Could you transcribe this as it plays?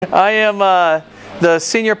I am the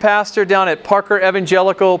senior pastor down at Parker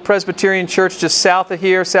Evangelical Presbyterian Church, just south of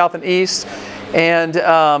here, south and east. And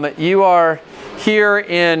you are here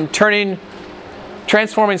in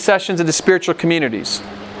transforming sessions into spiritual communities.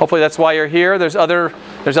 Hopefully that's why you're here. There's other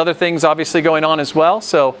things obviously going on as well.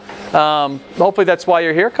 So hopefully that's why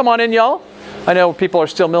you're here. Come on in, y'all. I know people are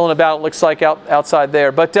still milling about, it looks like, outside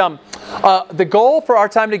there. But the goal for our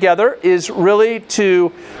time together is really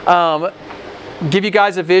to give you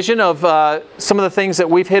guys a vision of some of the things that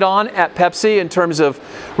we've hit on at Pepsi in terms of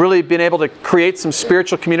really being able to create some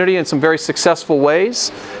spiritual community in some very successful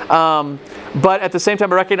ways. But at the same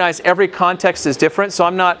time, I recognize every context is different, so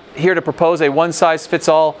I'm not here to propose a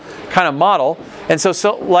one-size-fits-all kind of model. And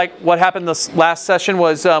so like what happened this last session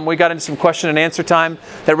was we got into some question and answer time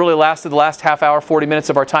that really lasted the last half hour, 40 minutes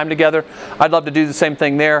of our time together. I'd love to do the same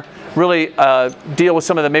thing there. Really deal with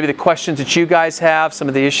some of maybe the questions that you guys have, some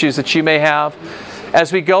of the issues that you may have.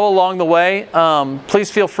 As we go along the way,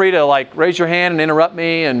 please feel free to raise your hand and interrupt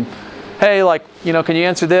me and, hey, can you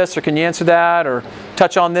answer this or can you answer that or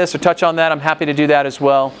touch on this or touch on that? I'm happy to do that as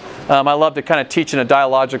well. I love to kind of teach in a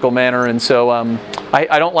dialogical manner, and so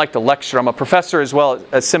I don't like to lecture. I'm a professor as well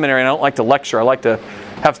at seminary, and I don't like to lecture. I like to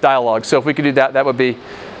have dialogue. So if we could do that, that would be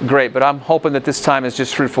great. But I'm hoping that this time is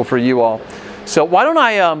just fruitful for you all. So why don't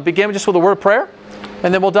I begin just with a word of prayer,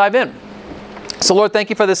 and then we'll dive in. So Lord, thank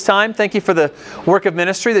you for this time. Thank you for the work of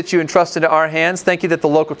ministry that you entrust into our hands. Thank you that the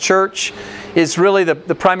local church is really the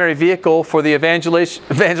primary vehicle for the evangelization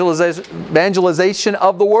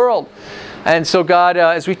of the world. And so God,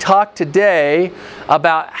 as we talk today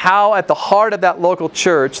about how at the heart of that local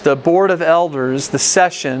church, the board of elders, the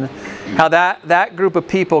session, how that group of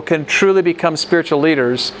people can truly become spiritual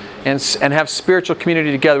leaders and have spiritual community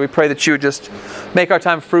together, we pray that you would just make our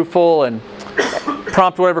time fruitful and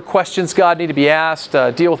prompt whatever questions, God, need to be asked,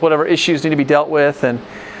 deal with whatever issues need to be dealt with, and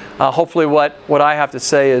hopefully what I have to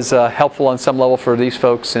say is helpful on some level for these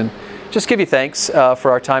folks. And just give you thanks for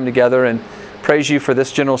our time together and praise you for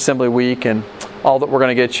this General Assembly week and all that we're going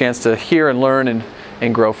to get a chance to hear and learn and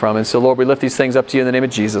grow from. And so, Lord, we lift these things up to you in the name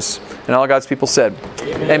of Jesus. And all God's people said,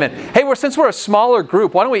 Amen. Hey, since we're a smaller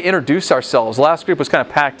group, why don't we introduce ourselves? The last group was kind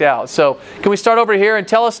of packed out. So can we start over here and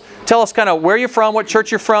tell us kind of where you're from, what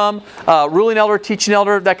church you're from, ruling elder, teaching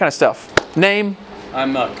elder, that kind of stuff. Name?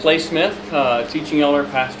 I'm Clay Smith, teaching elder,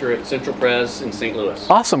 pastor at Central Pres in St. Louis.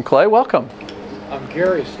 Awesome, Clay. Welcome. I'm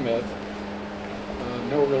Gary Smith.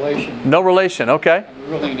 No relation. No relation, okay. I'm a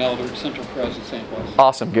ruling elder at Central Pres in St. Louis.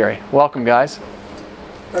 Awesome, Gary. Welcome, guys.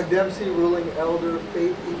 Doug Dempsey, ruling elder,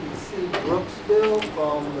 Faith EBC, Brooksville,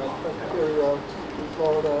 from Presbyterian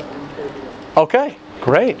Florida and Caribbean. Okay,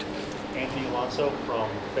 great. Anthony Alonso from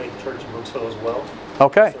Faith Church in Brooksville as well.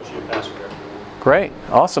 Okay. Associate pastor there. Great,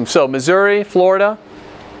 awesome. So Missouri, Florida.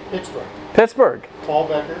 Pittsburgh. Paul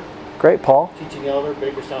Becker. Great, Paul. Teaching elder,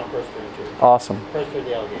 Bakerstown Presbyterian Church. Awesome. Presbyterian of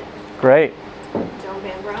the Allegheny. Great. Joan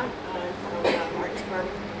Van Brunt. I'm from Martinsburg,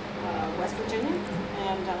 West Virginia,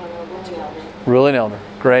 and I'm a ruling elder. Ruling elder.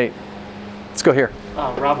 Great. Let's go here.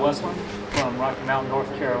 Rob Westland from Rocky Mount, North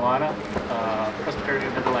Carolina, Presbyterian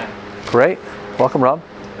of Midland. Great. Welcome, Rob.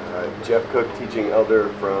 Jeff Cook, teaching elder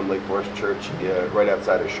from Lake Forest Church, right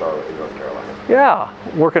outside of Charlotte in North Carolina.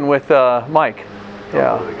 Yeah, working with Mike.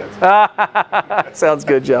 Yeah. Sounds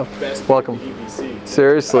good, Jeff. Welcome.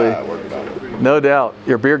 Seriously. No doubt.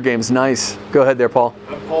 Your beard game's nice. Go ahead there, Paul.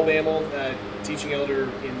 I'm Paul Bamel, teaching elder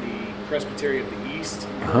in the Presbyterian of the East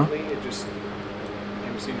currently. I'm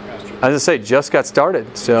a senior pastor. I was going to say, just got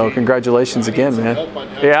started, so congratulations again, man.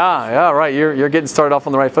 Yeah, right. You're getting started off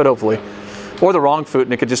on the right foot, hopefully. Or the wrong foot,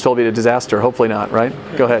 and it could just totally be a disaster. Hopefully not, right?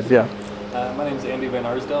 Go ahead, yeah. My name is Andy Van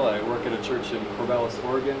Arsdale. I work at a church in Corvallis,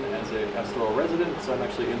 Oregon as a pastoral resident, so I'm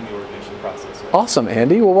actually in the ordination process. Awesome,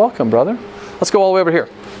 Andy. Well, welcome, brother. Let's go all the way over here.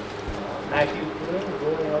 Matthew Quinn,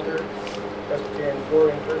 ruling elder, Presbyterian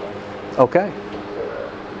Florida and Kirkland. Okay.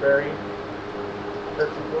 Barry,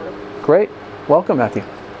 Kirkland, Florida. Great. Welcome, Matthew.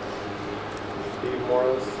 Steve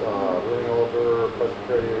Morris, ruling elder,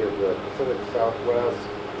 Presbyterian of the Pacific Southwest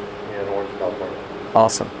in Orange, California.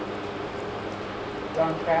 Awesome.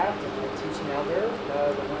 Don Kraft, teaching elder,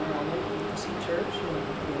 the one and only EBC Church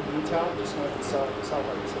in Utah, just north of Salt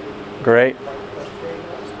Lake City. Great.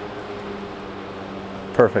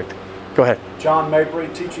 Perfect. Go ahead. John Mabry,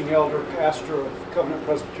 teaching elder, pastor of Covenant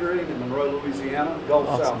Presbyterian in Monroe, Louisiana, Gulf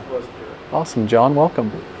South Presbyterian. Awesome, John.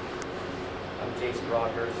 Welcome. I'm Jason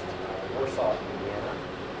Broadhurst, Warsaw, Indiana,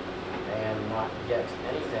 and not yet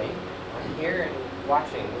anything. I'm here and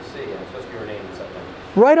watching. We'll see. I'm supposed to be ordained in September.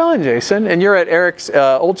 Right on, Jason. And you're at Eric's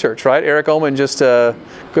old church, right? Eric Ullman, just a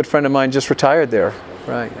good friend of mine, just retired there.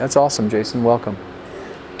 Right. That's awesome, Jason. Welcome.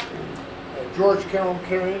 George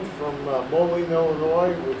Carrion from Moline,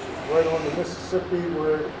 Illinois, which is right on the Mississippi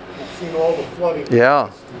where you've seen all the flooding.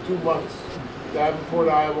 Yeah. In 2 months. Davenport,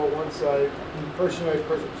 Iowa, one side. First United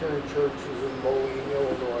Presbyterian Church is in Moline,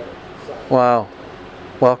 Illinois. Side. Wow.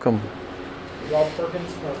 Welcome. Rob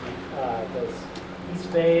Perkins from the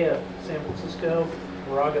East Bay of San Francisco,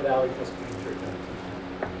 Moraga Valley Presbyterian Church.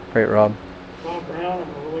 Great, Rob. Bob Brown, I'm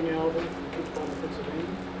a ruling elder from Pittsburgh, Pennsylvania.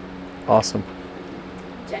 Awesome.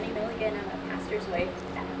 Jenny Milligan, I'm a pastor's wife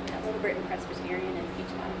at Little Britain Presbyterian in Peach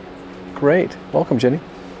Bottom, Pennsylvania. Great. Welcome, Jenny.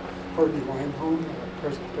 Harvey Weinholm,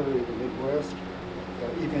 Presbytery of the Midwest,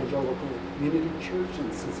 Evangelical Community Church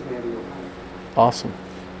in Cincinnati, Ohio. Awesome.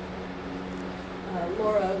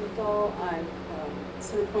 Laura Odenthal, I'm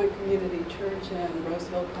Centerpoint Community Church in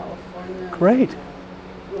Roseville, California. Great.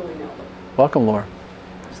 Ruling elder. Welcome, Laura.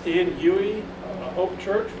 Stan Huey, Hope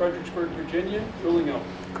Church, Fredericksburg, Virginia, ruling elder.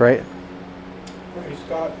 Great. Ray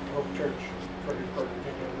Scott, Hope Church, Fredericksburg,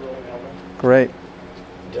 Virginia, ruling elder. Great.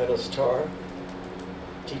 Dennis Tarr,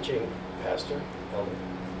 teaching pastor, elder,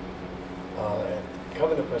 at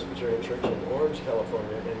Covenant Presbyterian Church in Orange,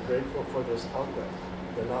 California, and grateful for this outlet.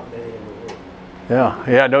 There are not many in the room.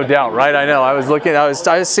 Yeah, no doubt, right? I know. I was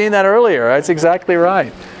seeing that earlier. That's exactly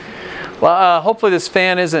right. Well, hopefully this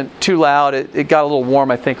fan isn't too loud. It got a little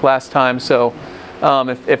warm, I think, last time. So,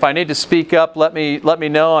 if I need to speak up, let me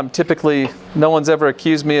know. I'm typically, no one's ever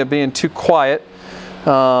accused me of being too quiet.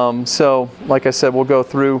 So, like I said, we'll go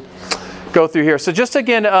through here. So, just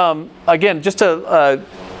again, just to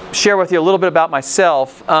share with you a little bit about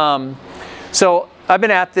myself. So, I've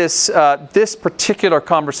been at this. This particular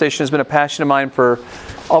conversation has been a passion of mine for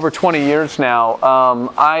over 20 years now.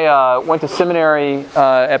 I went to seminary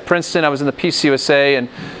at Princeton. I was in the PCUSA and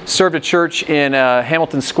served a church in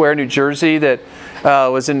Hamilton Square, New Jersey that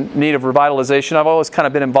was in need of revitalization. I've always kind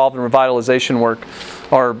of been involved in revitalization work,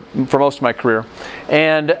 or for most of my career.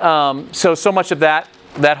 And so much of that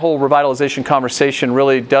whole revitalization conversation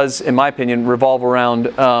really does, in my opinion, revolve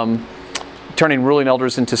around turning ruling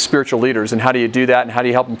elders into spiritual leaders, and how do you do that, and how do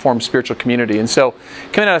you help them form spiritual community. And so,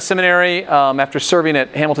 coming out of seminary, after serving at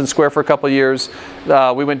Hamilton Square for a couple of years,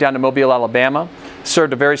 we went down to Mobile, Alabama,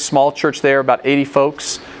 served a very small church there, about 80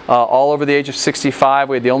 folks, all over the age of 65.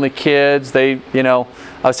 We had the only kids. I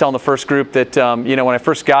was telling the first group that, when I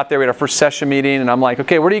first got there, we had our first session meeting, and I'm like,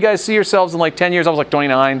 okay, where do you guys see yourselves in like 10 years? I was like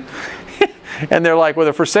 29. And they're like, with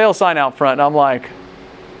a for sale sign out front. And I'm like,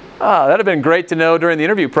 that'd have been great to know during the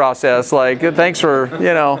interview process. Like, thanks for,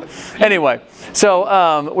 Anyway,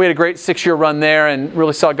 so we had a great 6-year run there and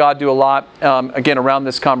really saw God do a lot, again, around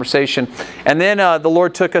this conversation. And then the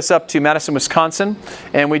Lord took us up to Madison, Wisconsin,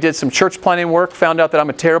 and we did some church planting work, found out that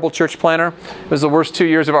I'm a terrible church planter. It was the worst 2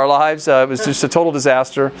 years of our lives. It was just a total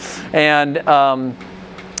disaster. And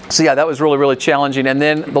so yeah, that was really, really challenging. And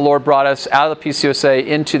then the Lord brought us out of the PCUSA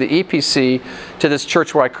into the EPC to this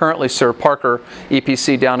church where I currently serve, Parker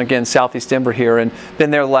EPC, down again southeast Denver here, and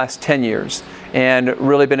been there the last 10 years. And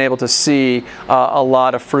really been able to see a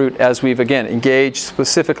lot of fruit as we've, again, engaged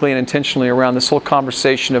specifically and intentionally around this whole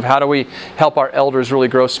conversation of how do we help our elders really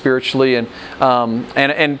grow spiritually. And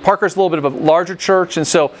Parker's a little bit of a larger church. And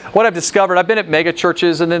so what I've discovered, I've been at mega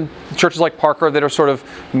churches and then churches like Parker that are sort of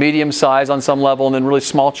medium size on some level, and then really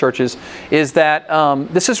small churches, is that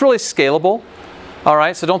this is really scalable. All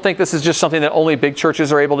right, so don't think this is just something that only big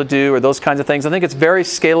churches are able to do or those kinds of things. I think it's very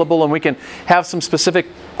scalable, and we can have some specific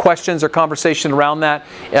questions or conversation around that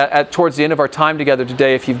towards the end of our time together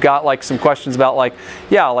today. If you've got like some questions about I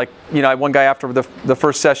had one guy after the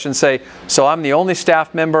first session say, so I'm the only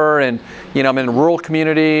staff member, and I'm in a rural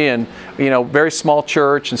community, and very small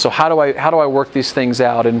church, and so how do I work these things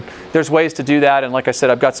out? And there's ways to do that, and like I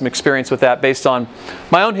said, I've got some experience with that based on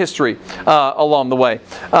my own history along the way.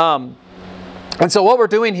 And so what we're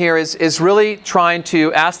doing here is really trying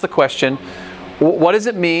to ask the question, what does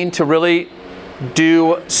it mean to really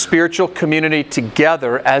do spiritual community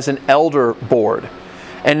together as an elder board?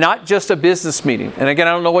 And not just a business meeting. And again,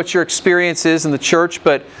 I don't know what your experience is in the church,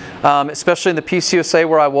 but especially in the PCUSA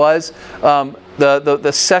where I was,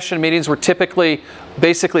 the session meetings were typically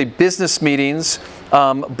basically business meetings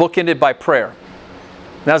bookended by prayer.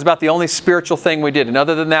 That was about the only spiritual thing we did. And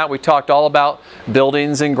other than that, we talked all about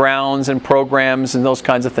buildings and grounds and programs and those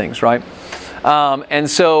kinds of things, right? And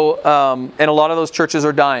a lot of those churches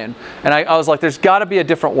are dying. And I was like, there's got to be a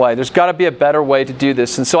different way. There's got to be a better way to do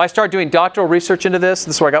this. And so I started doing doctoral research into this.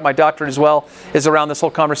 This is where I got my doctorate as well, is around this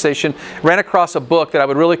whole conversation. Ran across a book that I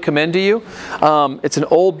would really commend to you. It's an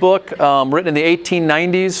old book written in the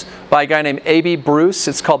 1890s by a guy named A.B. Bruce.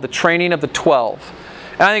 It's called The Training of the 12.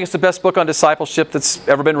 And I think it's the best book on discipleship that's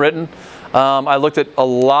ever been written. I looked at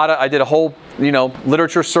I did a whole,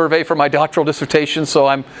 literature survey for my doctoral dissertation, so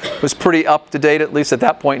I was pretty up to date, at least at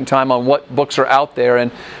that point in time, on what books are out there.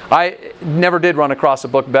 And I never did run across a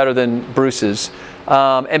book better than Bruce's.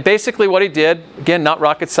 And basically what he did, again, not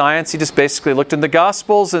rocket science, he just basically looked in the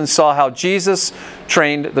Gospels and saw how Jesus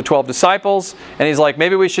trained the 12 disciples, and he's like,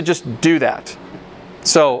 maybe we should just do that.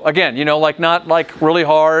 So again, not like really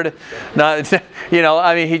hard, not,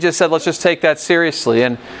 he just said, let's just take that seriously.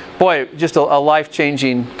 And boy, just a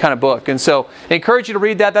life-changing kind of book. And so I encourage you to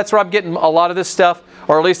read that. That's where I'm getting a lot of this stuff,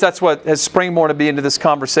 or at least that's what has springboarded me into this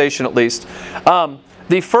conversation, at least.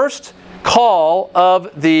 The first call of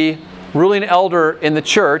the ruling elder in the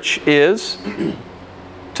church is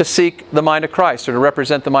to seek the mind of Christ, or to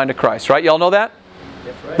represent the mind of Christ, right? Y'all know that?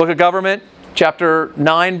 That's right. Book of Government, chapter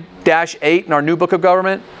 9-8 in our new Book of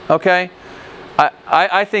Government, okay?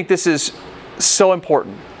 I think this is so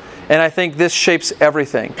important, and I think this shapes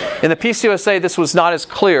everything. In the PCUSA, this was not as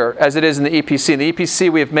clear as it is in the EPC. In the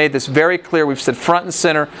EPC, we have made this very clear. We've said front and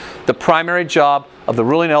center, the primary job of the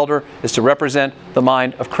ruling elder is to represent the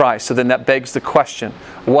mind of Christ. So then that begs the question,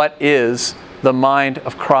 what is the mind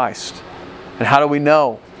of Christ? And how do we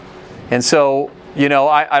know? And so,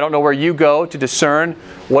 I don't know where you go to discern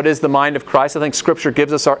what is the mind of Christ. I think Scripture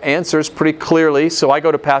gives us our answers pretty clearly. So I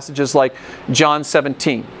go to passages like John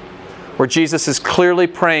 17, where Jesus is clearly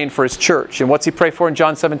praying for His church. And what's He pray for in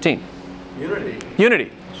John 17?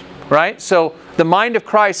 Unity. Right? So the mind of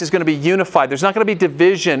Christ is going to be unified. There's not going to be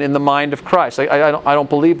division in the mind of Christ. I don't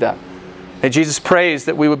believe that. And Jesus prays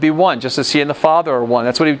that we would be one, just as He and the Father are one.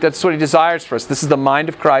 That's what He desires for us. This is the mind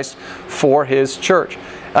of Christ for His church.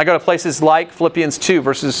 I go to places like Philippians 2,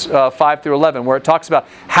 verses 5 through 11, where it talks about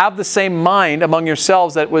have the same mind among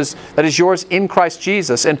yourselves that is yours in Christ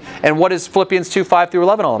Jesus. And what is Philippians 2, 5 through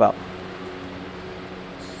 11 all about?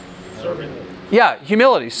 Serving. Yeah,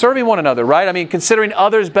 humility, serving one another, right? I mean, considering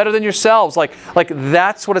others better than yourselves. Like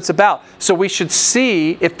that's what it's about. So we should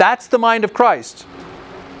see if that's the mind of Christ.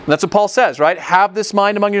 And that's what Paul says, right? Have this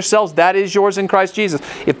mind among yourselves that is yours in Christ Jesus.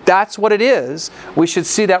 If that's what it is, we should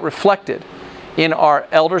see that reflected in our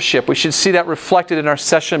eldership. We should see that reflected in our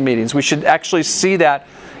session meetings. We should actually see that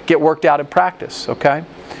get worked out in practice, okay?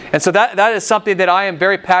 And so that is something that I am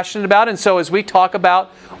very passionate about. And so as we talk about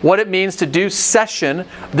what it means to do session,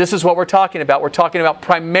 this is what we're talking about. We're talking about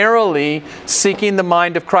primarily seeking the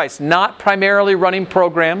mind of Christ, not primarily running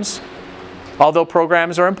programs, although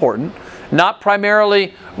programs are important. Not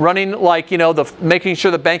primarily running making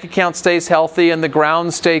sure the bank account stays healthy and the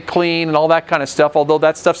grounds stay clean and all that kind of stuff, although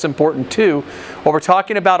that stuff's important too. What we're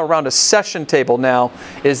talking about around a session table now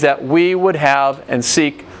is that we would have and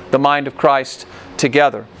seek the mind of Christ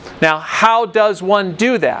together. Now, how does one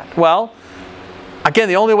do that? Well, again,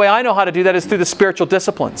 the only way I know how to do that is through the spiritual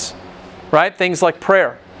disciplines, right? Things like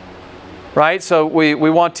prayer, right? So we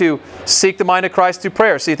want to seek the mind of Christ through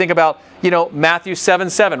prayer. So you think about Matthew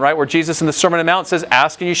 7:7, right, where Jesus in the Sermon on the Mount says,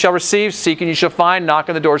 ask and you shall receive, seek and you shall find, knock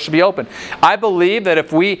and the door shall be open. I believe that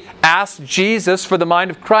if we ask Jesus for the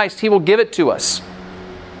mind of Christ, He will give it to us.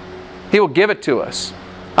 He will give it to us.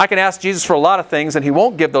 I can ask Jesus for a lot of things and He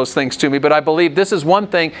won't give those things to me, but I believe this is one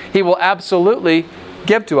thing He will absolutely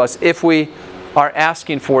give to us if we are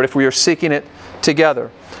asking for it, if we are seeking it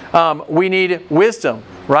together. We need wisdom.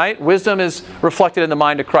 Right? Wisdom is reflected in the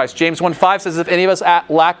mind of Christ. James 1:5 says, if any of us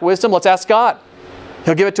lack wisdom, let's ask God.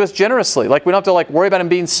 He'll give it to us generously. We don't have to worry about Him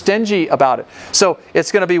being stingy about it. So it's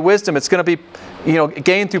going to be wisdom. It's going to be,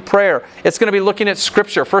 gained through prayer. It's going to be looking at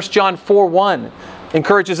Scripture. 1 John 4:1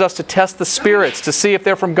 encourages us to test the spirits to see if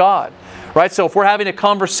they're from God. Right? So if we're having a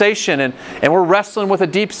conversation and we're wrestling with a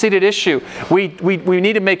deep-seated issue, we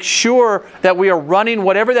need to make sure that we are running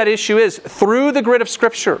whatever that issue is through the grid of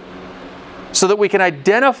Scripture, so that we can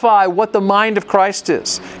identify what the mind of Christ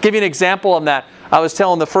is. Give you an example on that. I was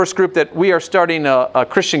telling the first group that we are starting a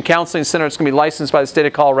Christian counseling center. It's going to be licensed by the state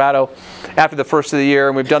of Colorado after the first of the year.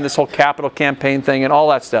 And we've done this whole capital campaign thing and all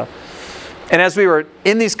that stuff. And as we were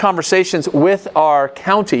in these conversations with our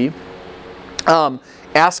county,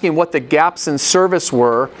 asking what the gaps in service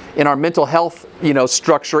were in our mental health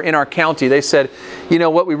structure in our county, they said,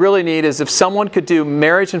 what we really need is if someone could do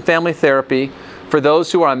marriage and family therapy for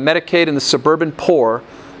those who are on Medicaid and the suburban poor,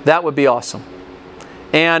 that would be awesome.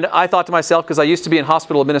 And I thought to myself, because I used to be in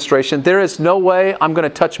hospital administration, there is no way I'm going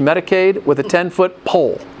to touch Medicaid with a 10-foot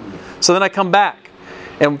pole. So then I come back,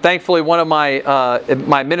 and thankfully one of my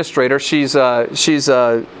administrator, she's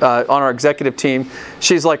on our executive team,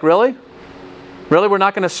 she's like, really? Really, we're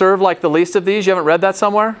not going to serve like the least of these? You haven't read that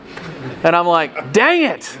somewhere? And I'm like, dang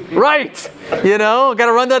it, right. Got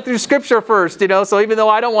to run that through Scripture first, So even though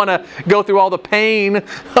I don't want to go through all the pain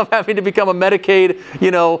of having to become a Medicaid,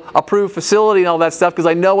 approved facility and all that stuff, because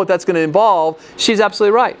I know what that's going to involve, she's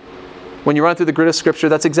absolutely right. When you run through the grid of Scripture,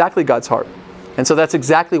 that's exactly God's heart. And so that's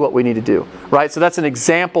exactly what we need to do, right? So that's an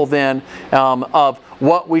example then of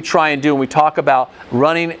what we try and do when we talk about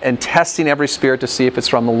running and testing every spirit to see if it's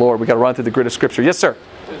from the Lord. We've got to run through the grid of Scripture. Yes, sir?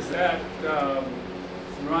 Does that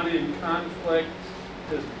run in conflict?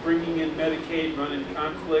 Does bringing in Medicaid run in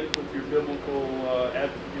conflict with your biblical,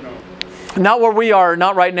 Not where we are,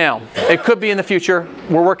 not right now. It could be in the future.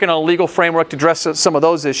 We're working on a legal framework to address some of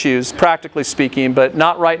those issues, practically speaking, but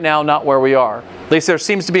not right now, not where we are. At least there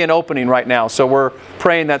seems to be an opening right now, so we're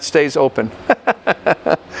praying that stays open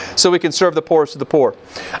so we can serve the poorest of the poor.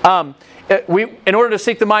 In order to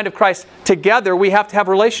seek the mind of Christ together, we have to have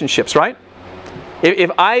relationships, right?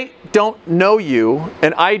 If I don't know you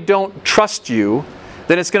and I don't trust you,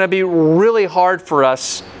 then it's going to be really hard for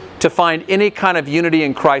us to find any kind of unity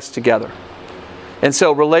in Christ together. And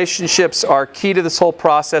so relationships are key to this whole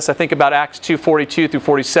process. I think about Acts 2:42 through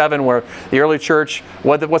 47, where the early church,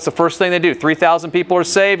 what's the first thing they do? 3,000 people are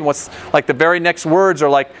saved, and what's like the very next words are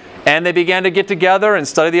like, and they began to get together and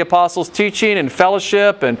study the apostles' teaching and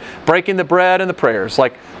fellowship and breaking the bread and the prayers.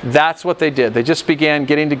 Like, that's what they did. They just began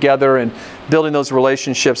getting together and building those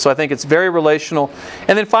relationships. So I think it's very relational.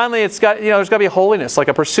 And then finally, there's got to be holiness, like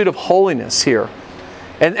a pursuit of holiness here.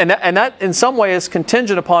 And that in some way is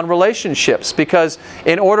contingent upon relationships, because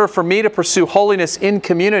in order for me to pursue holiness in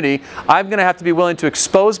community, I'm going to have to be willing to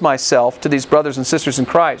expose myself to these brothers and sisters in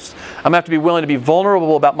Christ. I'm going to have to be willing to be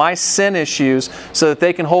vulnerable about my sin issues so that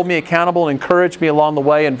they can hold me accountable and encourage me along the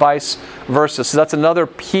way, and vice versa. So that's another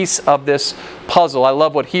piece of this puzzle. I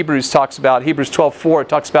love what Hebrews talks about. Hebrews 12:4, it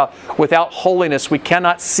talks about without holiness we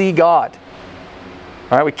cannot see God.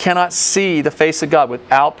 All right, we cannot see the face of God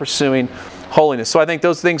without pursuing holiness. So I think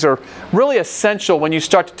those things are really essential when you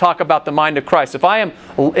start to talk about the mind of Christ. If I am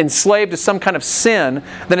enslaved to some kind of sin,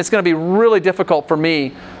 then it's going to be really difficult for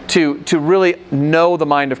me to really know the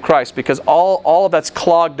mind of Christ, because all of that's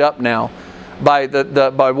clogged up now by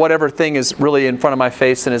by whatever thing is really in front of my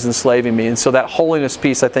face and is enslaving me. And so that holiness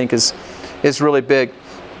piece, I think, is really big.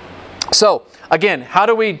 So again, how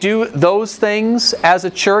do we do those things as a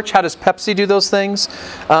church? How does Pepsi do those things?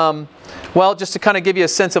 Well, just to kind of give you a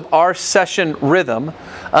sense of our session rhythm,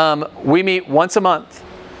 we meet once a month,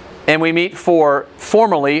 and we meet for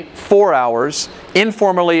formally 4 hours.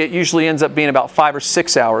 Informally, it usually ends up being about 5 or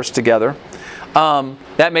 6 hours together.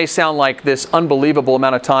 That may sound like this unbelievable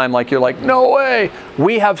amount of time, like you're like, no way!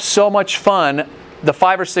 We have so much fun. The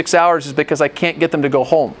 5 or 6 hours is because I can't get them to go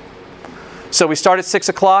home. So we start at 6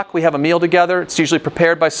 o'clock, we have a meal together. It's usually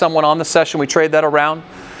prepared by someone on the session. We trade that around.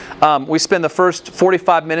 We spend the first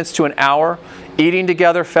 45 minutes to an hour eating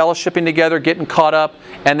together, fellowshipping together, getting caught up,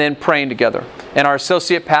 and then praying together. And our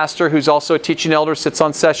associate pastor, who's also a teaching elder, sits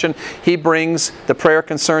on session. He brings the prayer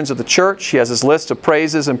concerns of the church. He has his list of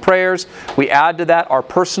praises and prayers. We add to that our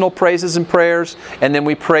personal praises and prayers, and then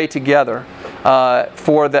we pray together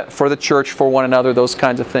for the church, for one another, those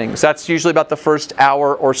kinds of things. That's usually about the first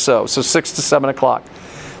hour or so 6 to 7 o'clock.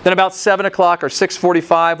 Then about 7 o'clock or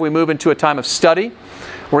 6:45, we move into a time of study.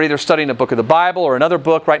 We're either studying a book of the Bible or another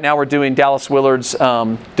book. Right now we're doing Dallas Willard's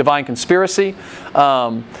Divine Conspiracy.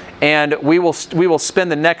 And we will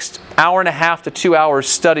spend the next hour and a half to 2 hours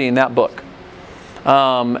studying that book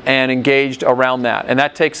and engaged around that. And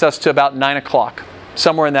that takes us to about 9 o'clock,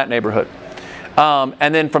 somewhere in that neighborhood.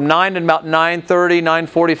 And then from 9 to about 9:30,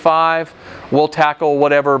 9:45, we'll tackle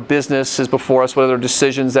whatever business is before us, whatever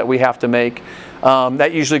decisions that we have to make.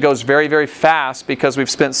 That usually goes very, very fast, because we've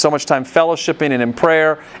spent so much time fellowshipping and in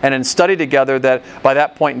prayer and in study together that by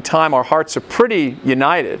that point in time our hearts are pretty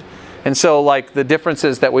united. And so like the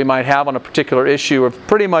differences that we might have on a particular issue have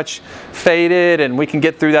pretty much faded, and we can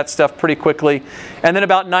get through that stuff pretty quickly. And then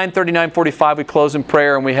about 9:30, 9:45 we close in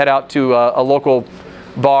prayer, and we head out to a local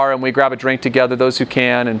bar and we grab a drink together, those who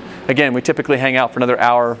can. And again, we typically hang out for another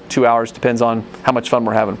hour, 2 hours, depends on how much fun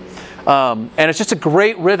we're having. And it's just a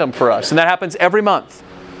great rhythm for us. And that happens every month.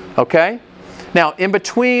 Okay? Now, in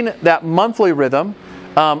between that monthly rhythm,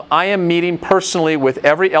 I am meeting personally with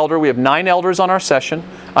every elder. We have 9 elders on our session.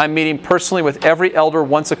 I'm meeting personally with every elder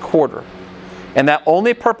once a quarter. And that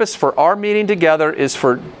only purpose for our meeting together is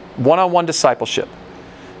for one-on-one discipleship.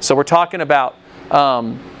 So we're talking about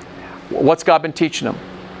what's God been teaching them?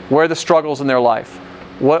 Where are the struggles in their life?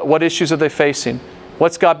 What issues are they facing?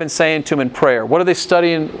 What's God been saying to them in prayer? What are they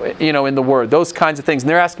studying, in the Word? Those kinds of things. And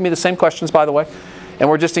they're asking me the same questions, by the way. and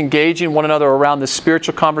we're just engaging one another around this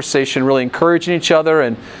spiritual conversation, really encouraging each other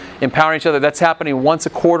and empowering each other. That's happening once a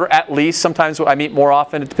quarter at least. Sometimes I meet more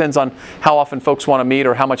often. It depends on how often folks want to meet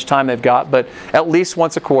or how much time they've got, but at least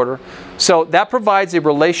once a quarter. So that provides a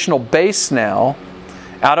relational base now,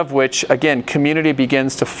 out of which, again, community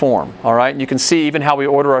begins to form. All right? And you can see even how we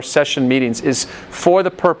order our session meetings is for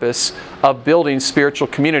the purpose of building spiritual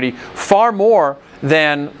community, far more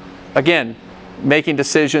than, again, making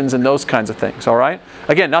decisions and those kinds of things. All right?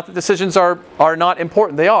 Again, not that decisions are not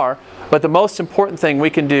important. They are. But the most important thing we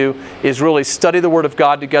can do is really study the Word of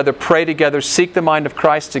God together, pray together, seek the mind of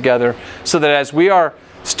Christ together, so that as we are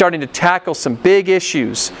starting to tackle some big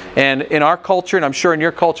issues, and in our culture, and I'm sure in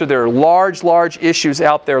your culture, there are large issues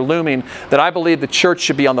out there looming that I believe the church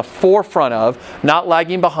should be on the forefront of, not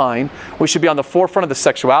lagging behind. We should be on the forefront of the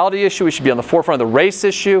sexuality issue. We should be on the forefront of the race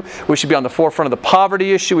issue. We should be on the forefront of the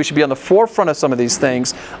poverty issue. We should be on the forefront of some of these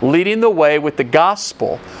things, leading the way with the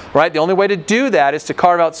gospel. Right? The only way to do that is to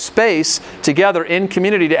carve out space together in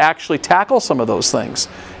community to actually tackle some of those things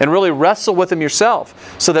and really wrestle with them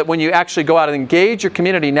yourself, so that when you actually go out and engage your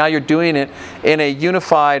community, now you're doing it in a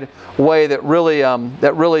unified way that really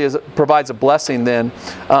provides a blessing then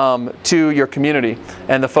to your community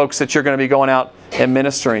and the folks that you're going to be going out and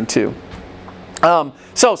ministering to.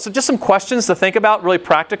 So just some questions to think about really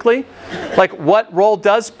practically. Like, what role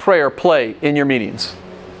does prayer play in your meetings?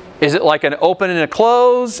 Is it like an open and a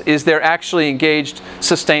close? Is there actually engaged,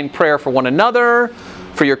 sustained prayer for one another,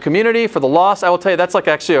 for your community, for the lost? I will tell you, that's like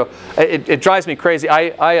actually, it drives me crazy.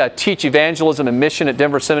 I teach evangelism and mission at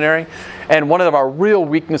Denver Seminary, and one of our real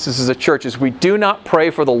weaknesses as a church is we do not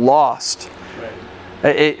pray for the lost.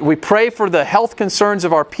 We pray for the health concerns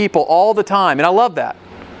of our people all the time, and I love that.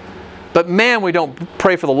 But man, we don't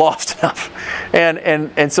pray for the lost enough.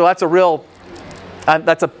 And so that's a real...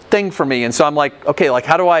 that's a thing for me, and so I'm like, okay, like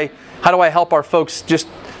how do I help our folks just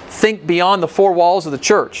think beyond the four walls of the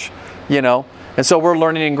church, you know? And so we're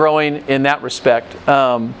learning and growing in that respect,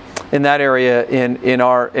 in that area, in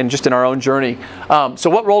our own journey. So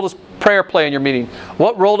what role does prayer play in your meeting?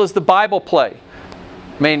 What role does the Bible play?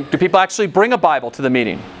 I mean, do people actually bring a Bible to the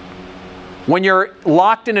meeting? When you're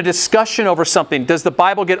locked in a discussion over something, does the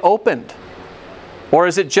Bible get opened, or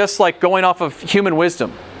is it just like going off of human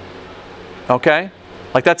wisdom? Okay?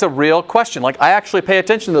 Like, that's a real question. Like, I actually pay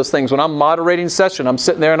attention to those things when I'm moderating session. I'm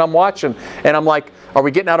sitting there and I'm watching, and I'm like, are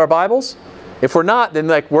we getting out our Bibles? If we're not, then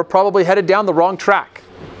like we're probably headed down the wrong track.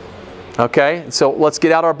 Okay? So let's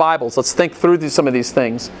get out our Bibles. Let's think through some of these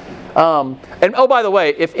things. And oh, by the way,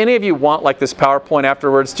 if any of you want like this PowerPoint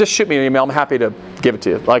afterwards, just shoot me an email. I'm happy to give it to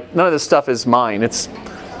you. Like, none of this stuff is mine. It's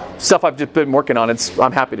stuff I've just been working on.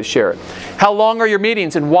 I'm happy to share it. How long are your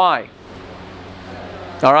meetings and why?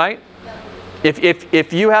 All right?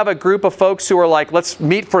 If you have a group of folks who are like, let's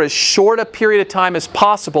meet for as short a period of time as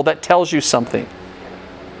possible, that tells you something.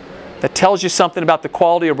 That tells you something about the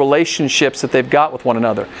quality of relationships that they've got with one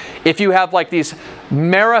another. If you have like these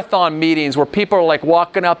marathon meetings where people are like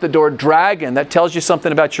walking out the door dragging, that tells you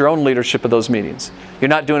something about your own leadership of those meetings. You're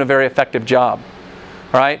not doing a very effective job.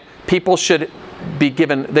 All right? People should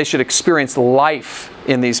they should experience life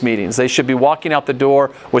in these meetings. They should be walking out the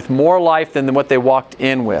door with more life than what they walked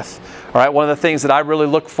in with. All right, one of the things that I really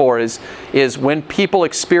look for is when people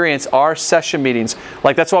experience our session meetings,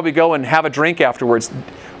 like that's why we go and have a drink afterwards.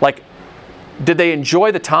 Like, did they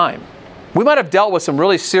enjoy the time? We might have dealt with some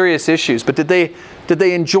really serious issues, but did they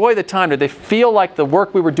enjoy the time? Did they feel like the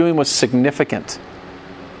work we were doing was significant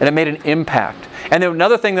and it made an impact? And then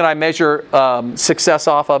another thing that I measure success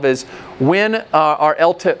off of is when our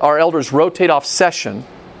elders rotate off session,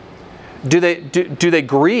 do they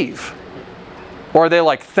grieve? Or are they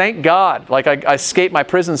like, thank God, like I escaped my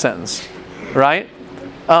prison sentence, right?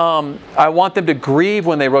 I want them to grieve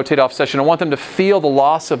when they rotate off session. I want them to feel the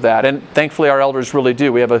loss of that. And thankfully our elders really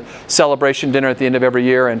do. We have a celebration dinner at the end of every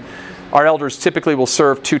year, and our elders typically will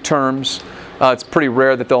serve 2 terms. It's pretty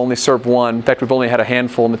rare that they'll only serve 1. In fact, we've only had a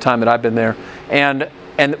handful in the time that I've been there. And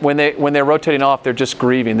when they're rotating off, they're just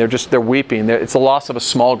grieving. They're weeping. It's the loss of a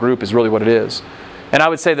small group is really what it is. And I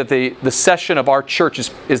would say that the session of our church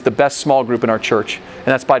is the best small group in our church, and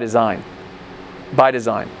that's by design. By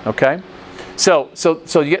design, okay? So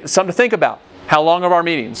you get something to think about. How long are our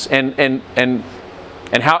meetings, and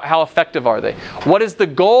how effective are they? What is the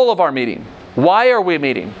goal of our meeting? Why are we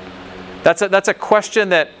meeting? That's a question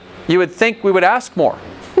that you would think we would ask more,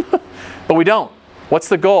 but we don't. What's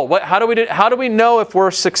the goal? How do we know if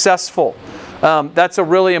we're successful? That's a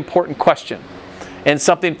really important question, and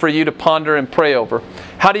something for you to ponder and pray over.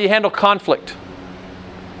 How do you handle conflict?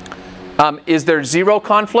 Is there zero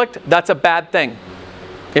conflict? That's a bad thing.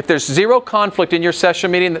 If there's zero conflict in your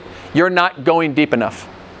session meeting, you're not going deep enough.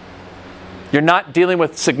 You're not dealing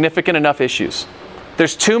with significant enough issues.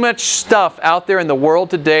 There's too much stuff out there in the world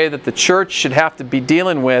today that the church should have to be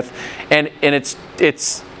dealing with, and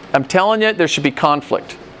it's I'm telling you, there should be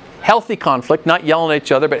conflict. Healthy conflict, not yelling at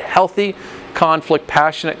each other, but healthy conflict,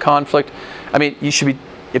 passionate conflict. I mean, you should be.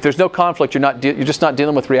 If there's no conflict, you're just not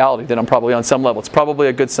dealing with reality. Then I'm probably on some level. It's probably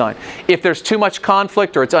a good sign. If there's too much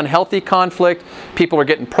conflict or it's unhealthy conflict, people are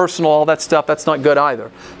getting personal, all that stuff, that's not good either.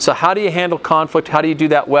 So how do you handle conflict? How do you do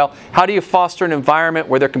that well? How do you foster an environment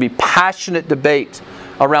where there can be passionate debate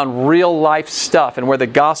around real life stuff and where the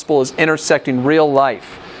gospel is intersecting real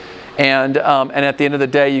life? And at the end of the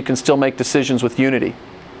day, you can still make decisions with unity.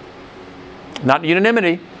 Not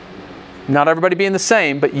unanimity. Not everybody being the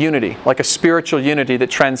same, but unity, like a spiritual unity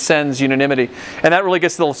that transcends unanimity. And that really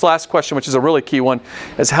gets to this last question, which is a really key one,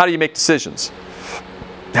 is how do you make decisions?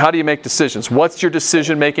 How do you make decisions? What's your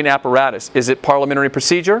decision-making apparatus? Is it parliamentary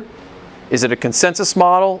procedure? Is it a consensus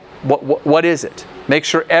model? What is it? Make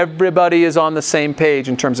sure everybody is on the same page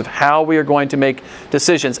in terms of how we are going to make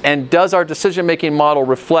decisions. And does our decision-making model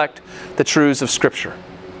reflect the truths of Scripture?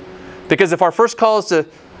 Because if our first call is to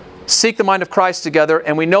seek the mind of Christ together,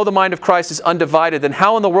 and we know the mind of Christ is undivided, then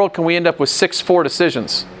how in the world can we end up with 6-4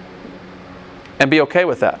 decisions and be okay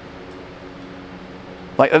with that?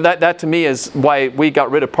 Like that to me is why we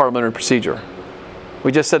got rid of parliamentary procedure.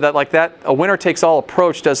 We just said that like that, a winner-takes-all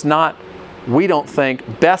approach does not, we don't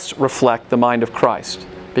think, best reflect the mind of Christ,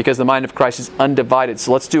 because the mind of Christ is undivided.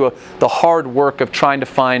 So let's do the hard work of trying to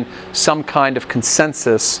find some kind of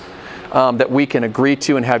consensus that we can agree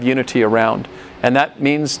to and have unity around. And that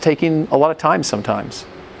means taking a lot of time sometimes,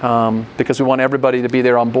 because we want everybody to be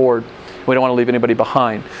there on board. We don't want to leave anybody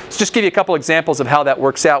behind. So just give you a couple examples of how that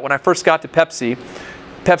works out. When I first got to Pepsi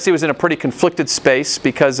was in a pretty conflicted space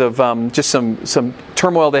because of just some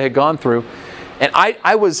turmoil they had gone through. And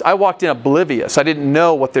I walked in oblivious. I didn't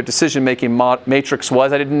know what their decision-making matrix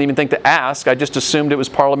was. I didn't even think to ask. I just assumed it was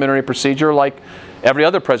parliamentary procedure like every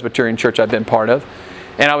other Presbyterian church I've been part of.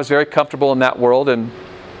 And I was very comfortable in that world. And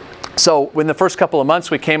so in the first couple of months,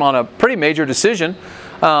 we came on a pretty major decision.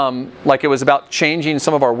 Like it was about changing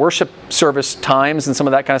some of our worship service times and some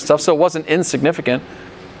of that kind of stuff. So it wasn't insignificant.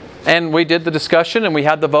 And we did the discussion and we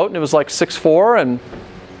had the vote, and it was like 6-4. And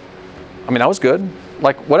I mean, that was good.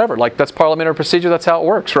 Like whatever, like that's parliamentary procedure, that's how it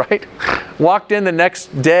works, right? Walked in the next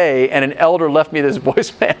day and an elder left me this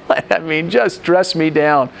voicemail. I mean, just dressed me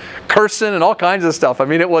down, cursing and all kinds of stuff. I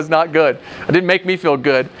mean, it was not good. It didn't make me feel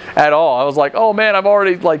good at all. I was like, oh man, I've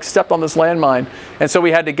already like stepped on this landmine. And so we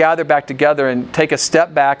had to gather back together and take a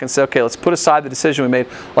step back and say, okay, let's put aside the decision we made.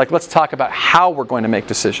 Like, let's talk about how we're going to make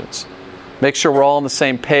decisions. Make sure we're all on the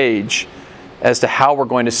same page as to how we're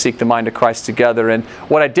going to seek the mind of Christ together. And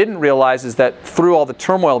what I didn't realize is that through all the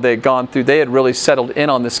turmoil they had gone through, they had really settled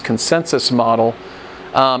in on this consensus model.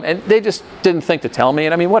 And they just didn't think to tell me.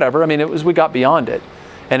 And I mean, whatever. I mean, we got beyond it.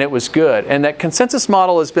 And it was good. And that consensus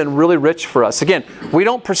model has been really rich for us. Again, we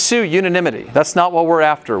don't pursue unanimity. That's not what we're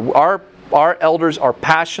after. Our elders are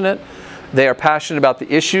passionate. They are passionate about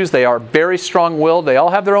the issues. They are very strong-willed. They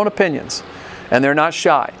all have their own opinions. And they're not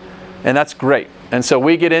shy. And that's great. And so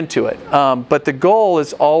we get into it. But the goal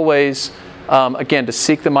is always, again, to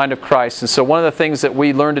seek the mind of Christ. And so one of the things that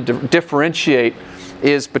we learn to differentiate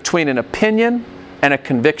is between an opinion and a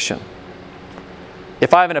conviction.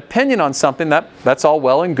 If I have an opinion on something, that's all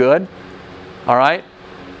well and good. All right?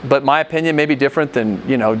 But my opinion may be different than,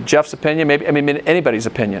 Jeff's opinion, anybody's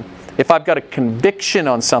opinion. If I've got a conviction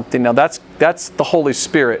on something, now that's the Holy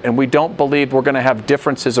Spirit. And we don't believe we're going to have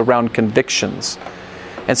differences around convictions.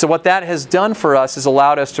 And so what that has done for us is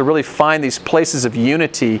allowed us to really find these places of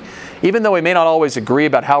unity. Even though we may not always agree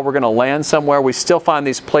about how we're going to land somewhere, we still find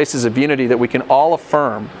these places of unity that we can all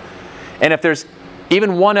affirm. And if there's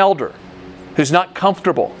even one elder who's not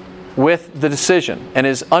comfortable with the decision and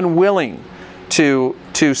is unwilling to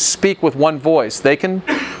speak with one voice, they can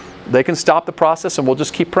stop the process, and we'll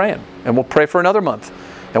just keep praying. And we'll pray for another month.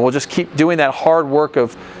 And we'll just keep doing that hard work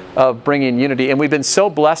of bringing unity. And we've been so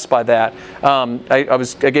blessed by that.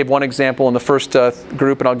 I gave one example in the first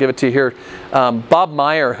group, and I'll give it to you here. Bob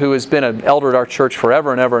Meyer, who has been an elder at our church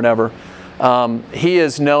forever and ever and ever, he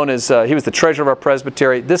is known as, he was the treasurer of our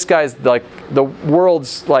presbytery. This guy's like the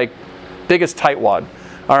world's like biggest tightwad.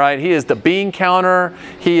 All right, he is the bean counter.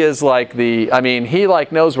 He is like he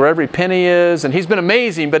like knows where every penny is, and he's been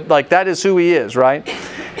amazing, but like that is who he is, right?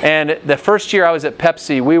 And the first year I was at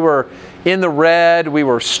Pepsi, we were in the red. We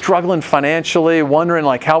were struggling financially, wondering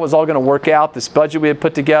like how it was all going to work out, this budget we had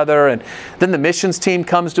put together. And then the missions team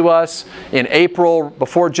comes to us in April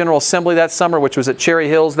before General Assembly that summer, which was at Cherry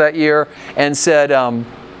Hills that year, and said,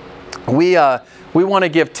 we want to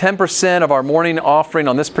give 10% of our morning offering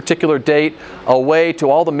on this particular date away to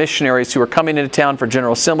all the missionaries who are coming into town for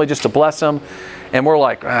General Assembly, just to bless them. And we're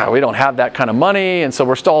like, we don't have that kind of money, and so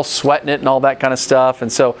we're still stweating it and all that kind of stuff.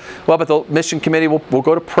 And so, but the mission committee, we'll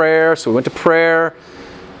go to prayer. So we went to prayer.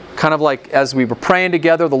 Kind of like as we were praying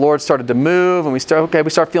together, the Lord started to move, and we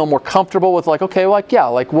start feeling more comfortable with we'll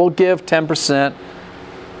give 10%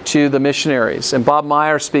 to the missionaries. And Bob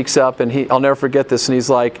Meyer speaks up, and I'll never forget this, and he's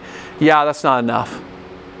like, yeah, that's not enough.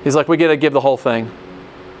 He's like, we got to give the whole thing.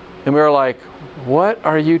 And we were like, what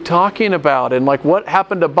are you talking about? And like, what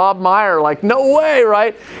happened to Bob Meyer? Like, no way,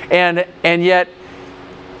 right? And yet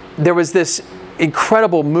there was this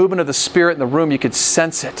incredible movement of the Spirit in the room. You could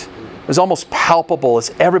sense it. It was almost palpable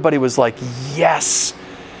as everybody was like, yes.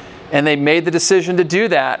 And they made the decision to do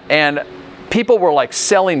that. And people were like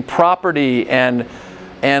selling property and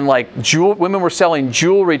like women were selling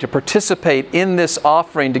jewelry to participate in this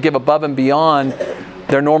offering, to give above and beyond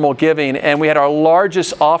their normal giving. And we had our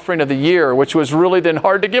largest offering of the year, which was really then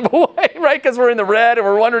hard to give away, right? Because we're in the red and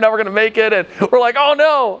we're wondering how we're going to make it. And we're like, oh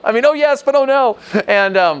no. I mean, oh yes, but oh no.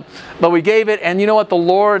 And but we gave it. And you know what? The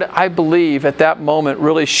Lord, I believe, at that moment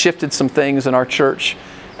really shifted some things in our church.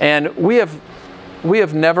 And we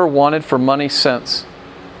have never wanted for money since.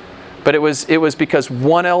 But it was because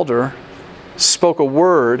one elder spoke a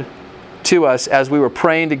word to us as we were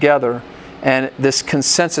praying together, and this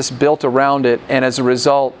consensus built around it, and as a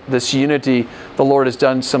result, this unity, the Lord has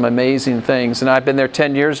done some amazing things. And I've been there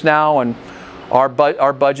 10 years now, and our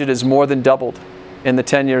budget is more than doubled in the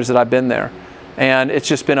 10 years that I've been there. And it's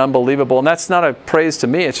just been unbelievable. And that's not a praise to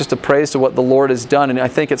me, it's just a praise to what the Lord has done. And I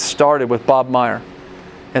think it started with Bob Meyer.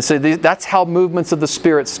 And so that's how movements of the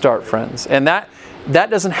Spirit start, friends. And that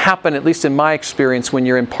doesn't happen, at least in my experience, when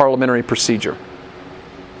you're in parliamentary procedure.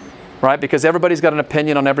 Right? Because everybody's got an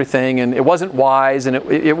opinion on everything, and it wasn't wise, and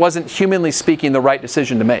it wasn't, humanly speaking, the right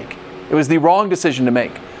decision to make. It was the wrong decision to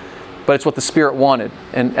make. But it's what the Spirit wanted.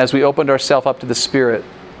 And as we opened ourselves up to the Spirit,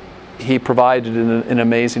 He provided in an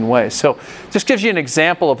amazing way. So just gives you an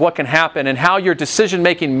example of what can happen, and how your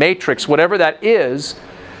decision-making matrix, whatever that is,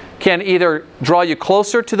 can either draw you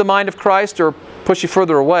closer to the mind of Christ or push you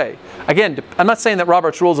further away. Again, I'm not saying that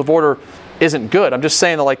Robert's Rules of Order isn't good. I'm just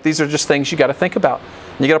saying that these are just things you got to think about.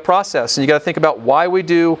 And you got to process, and you got to think about why we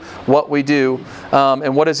do what we do,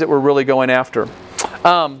 and what is it we're really going after.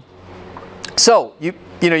 So you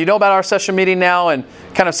know about our session meeting now, and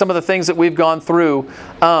kind of some of the things that we've gone through.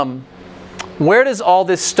 Where does all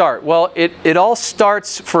this start? Well, it all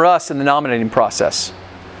starts for us in the nominating process.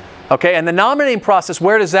 Okay, and the nominating process,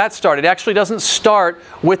 where does that start? It actually doesn't start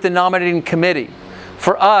with the nominating committee.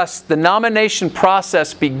 For us, the nomination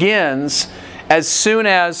process begins as soon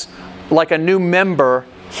as a new member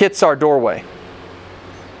hits our doorway.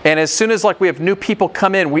 And as soon as we have new people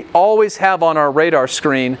come in, we always have on our radar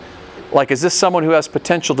screen, is this someone who has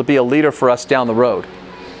potential to be a leader for us down the road?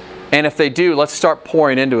 And if they do, let's start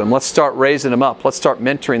pouring into them. Let's start raising them up. Let's start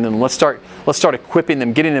mentoring them. Let's start equipping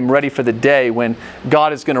them, getting them ready for the day when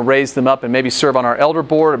God is going to raise them up and maybe serve on our elder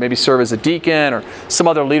board, or maybe serve as a deacon or some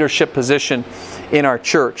other leadership position in our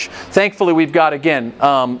church. Thankfully, we've got, again,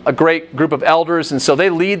 a great group of elders, and so they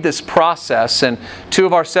lead this process, and two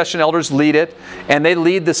of our session elders lead it, and they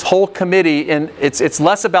lead this whole committee, and it's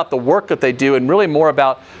less about the work that they do and really more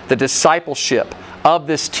about the discipleship of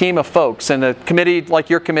this team of folks. And the committee, like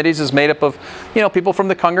your committees, is made up of people from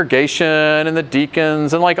the congregation and the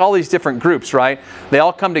deacons and all these different groups, right? They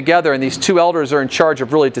all come together, and these two elders are in charge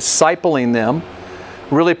of really discipling them,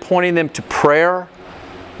 really pointing them to prayer,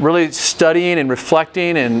 really studying and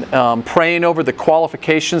reflecting and praying over the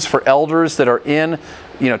qualifications for elders that are in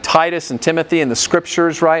Titus and Timothy and the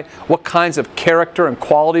Scriptures, right? What kinds of character and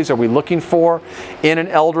qualities are we looking for in an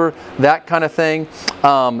elder? That kind of thing.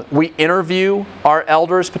 We interview our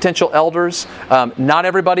elders, potential elders. Not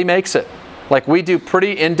everybody makes it. We do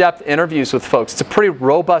pretty in-depth interviews with folks. It's a pretty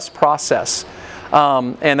robust process.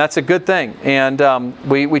 And that's a good thing. And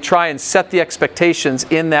we try and set the expectations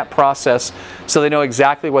in that process so they know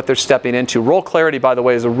exactly what they're stepping into. Role clarity, by the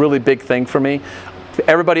way, is a really big thing for me.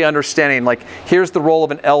 Everybody understanding, here's the role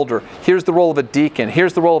of an elder, here's the role of a deacon,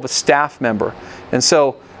 here's the role of a staff member. And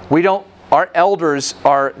so our elders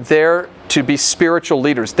are there to be spiritual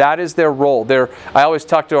leaders. That is their role. I always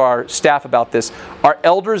talk to our staff about this. Our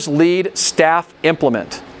elders lead, staff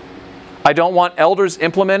implement. I don't want elders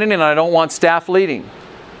implementing, and I don't want staff leading.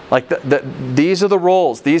 These are the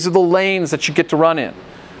roles. These are the lanes that you get to run in.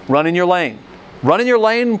 Run in your lane. Run in your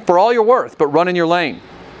lane for all you're worth, but run in your lane.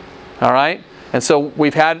 All right? And so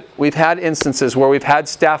we've had instances where we've had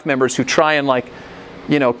staff members who try and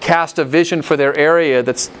cast a vision for their area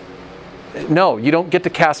that's No, you don't get to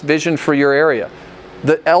cast vision for your area.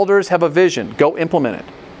 The elders have a vision. Go implement it.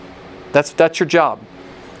 That's your job.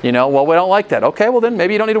 Well, we don't like that. Okay, well then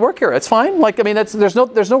maybe you don't need to work here. It's fine. There's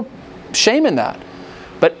no shame in that.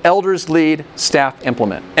 But elders lead, staff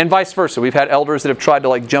implement. And vice versa. We've had elders that have tried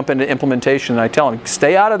to jump into implementation, and I tell them,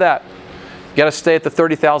 stay out of that. You got to stay at the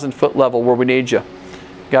 30,000 foot level where we need you.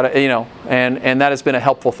 Got to, and that has been a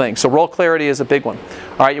helpful thing. So role clarity is a big one.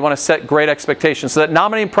 All right, you want to set great expectations. So that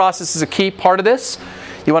nominating process is a key part of this.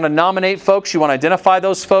 You want to nominate folks. You want to identify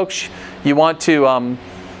those folks. You want to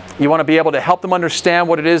be able to help them understand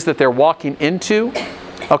what it is that they're walking into.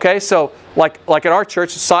 Okay, so like at our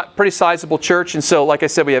church, it's a pretty sizable church, and so like I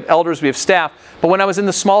said, we have elders, we have staff. But when I was in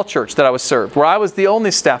the small church that I was served, where I was the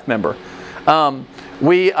only staff member,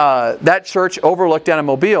 that church overlooked down in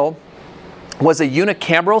Mobile was a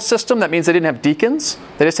unicameral system. That means they didn't have deacons;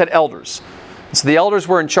 they just had elders. So the elders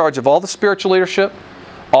were in charge of all the spiritual leadership,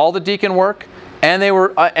 all the deacon work, and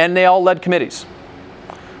they all led committees.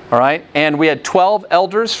 All right, and we had 12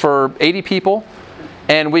 elders for 80 people,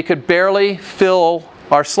 and we could barely fill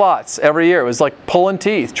our slots every year. It was like pulling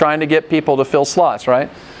teeth trying to get people to fill slots, right?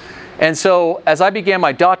 And so as I began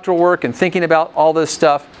my doctoral work and thinking about all this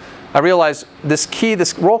stuff, I realized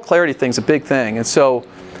this role clarity thing is a big thing. And so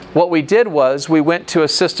what we did was we went to a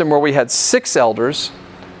system where we had 6 elders,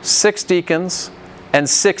 6 deacons, and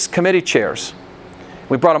 6 committee chairs.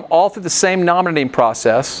 We brought them all through the same nominating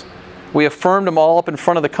process. We affirmed them all up in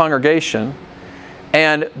front of the congregation.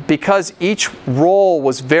 And because each role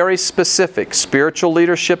was very specific, spiritual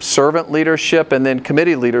leadership, servant leadership, and then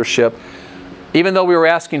committee leadership, even though we were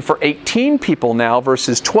asking for 18 people now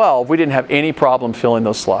versus 12, we didn't have any problem filling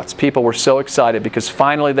those slots. People were so excited because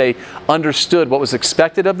finally they understood what was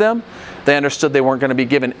expected of them. They understood they weren't going to be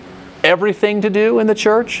given everything to do in the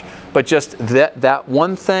church, but just that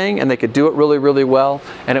one thing, and they could do it really, really well,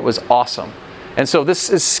 and it was awesome. And so this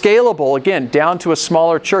is scalable, again, down to a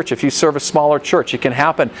smaller church. If you serve a smaller church, it can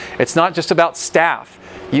happen. It's not just about staff.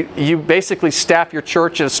 You basically staff your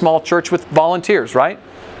church at a small church with volunteers, right?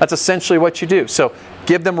 That's essentially what you do. So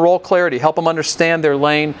give them role clarity. Help them understand their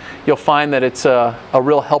lane. You'll find that it's a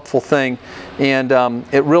real helpful thing. And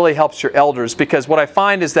it really helps your elders, because what I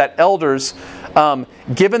find is that elders,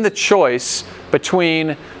 given the choice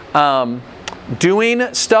between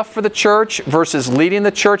doing stuff for the church versus leading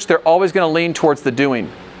the church, they're always going to lean towards the doing.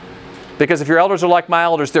 Because if your elders are like my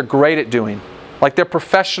elders, they're great at doing. They're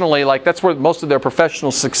professionally, that's where most of their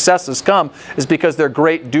professional successes come, is because they're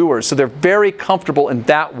great doers. So they're very comfortable in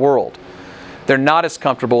that world. They're not as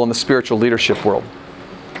comfortable in the spiritual leadership world.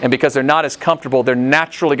 And because they're not as comfortable, they're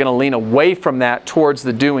naturally going to lean away from that towards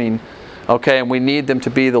the doing. Okay, and we need them to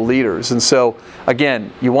be the leaders. And so,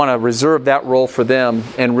 again, you want to reserve that role for them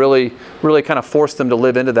and really, really kind of force them to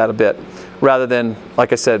live into that a bit, rather than,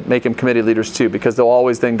 like I said, make them committee leaders too, because they'll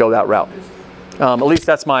always then go that route. At least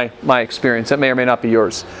that's my experience. That may or may not be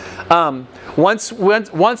yours. Once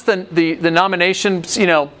the nominations,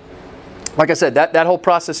 like I said, that whole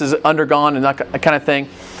process is undergone and that kind of thing,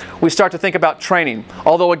 we start to think about training.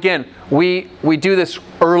 Although, again, we do this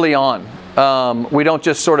early on. We don't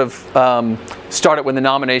just sort of start it when the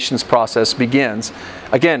nominations process begins.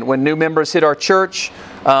 Again, when new members hit our church,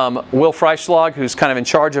 Will Freischlag, who's kind of in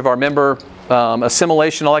charge of our member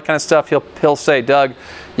assimilation, all that kind of stuff, he'll say, Doug,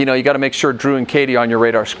 you got to make sure Drew and Katie are on your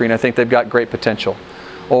radar screen. I think they've got great potential.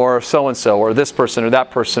 Or so-and-so, or this person, or that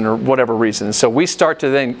person, or whatever reason. So we start to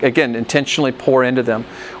then, again, intentionally pour into them.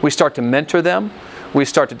 We start to mentor them. We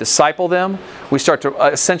start to disciple them. We start to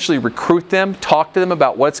essentially recruit them, talk to them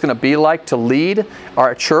about what it's going to be like to lead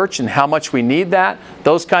our church and how much we need that,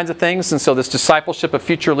 those kinds of things. And so this discipleship of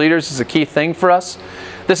future leaders is a key thing for us.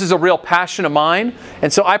 This is a real passion of mine.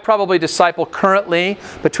 And so I probably disciple currently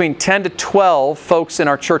between 10 to 12 folks in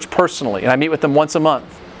our church personally. And I meet with them once a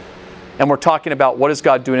month. And we're talking about what is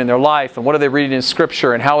God doing in their life, and what are they reading in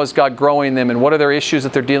Scripture, and how is God growing them, and what are their issues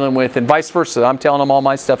that they're dealing with, and vice versa. I'm telling them all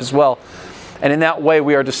my stuff as well. And in that way,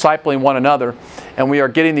 we are discipling one another, and we are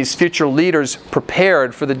getting these future leaders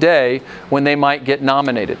prepared for the day when they might get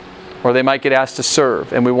nominated, or they might get asked to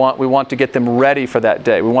serve. And we want to get them ready for that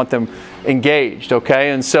day. We want them engaged,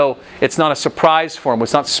 okay? And so it's not a surprise for them.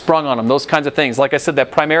 It's not sprung on them. Those kinds of things. Like I said,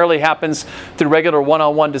 that primarily happens through regular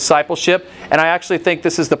one-on-one discipleship. And I actually think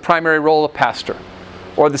this is the primary role of pastor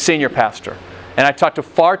or the senior pastor. And I talk to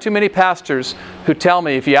far too many pastors who tell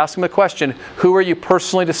me, if you ask them the question, who are you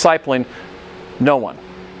personally discipling? No one.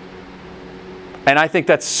 And I think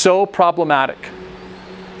that's so problematic.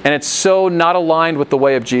 And it's so not aligned with the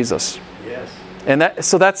way of Jesus. Yes. And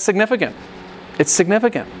so that's significant. It's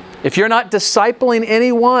significant. If you're not discipling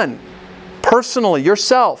anyone personally,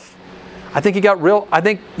 yourself, I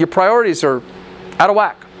think your priorities are out of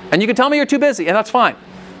whack. And you can tell me you're too busy, and that's fine.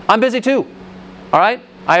 I'm busy too. All right?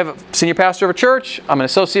 I have a senior pastor of a church. I'm an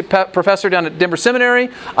associate professor down at Denver Seminary.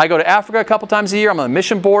 I go to Africa a couple times a year. I'm on the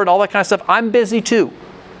mission board, all that kind of stuff. I'm busy too.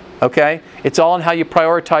 Okay? It's all in how you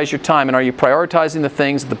prioritize your time. And are you prioritizing the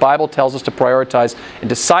things that the Bible tells us to prioritize? And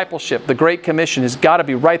discipleship, the Great Commission, has got to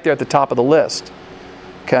be right there at the top of the list.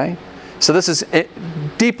 Okay? So this is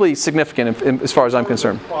deeply significant as far as I'm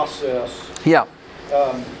concerned. Process. Yeah.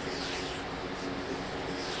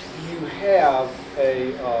 You have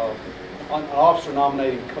an officer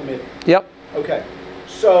nominating committee. Yep. Okay.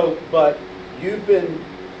 So, but you've been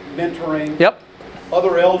mentoring. Yep.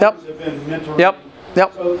 Other elders have been mentoring. Yep.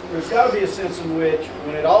 Yep. So there's got to be a sense in which,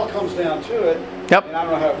 when it all comes down to it, yep. and I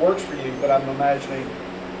don't know how it works for you, but I'm imagining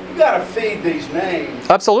you got to feed these names.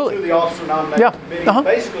 Absolutely. To the officer nominating committee.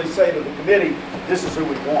 Basically say to the committee, this is who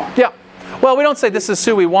we want. Yeah. Well, we don't say this is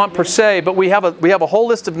who we want per se, but we have a whole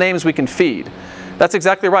list of names we can feed. That's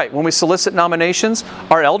exactly right. When we solicit nominations,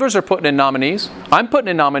 our elders are putting in nominees. I'm putting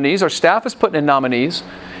in nominees. Our staff is putting in nominees.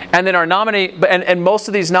 And then our and most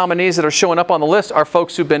of these nominees that are showing up on the list are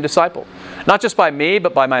folks who've been discipled. Not just by me,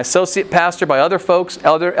 but by my associate pastor, by other folks,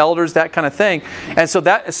 other elders, that kind of thing. And so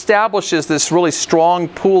that establishes this really strong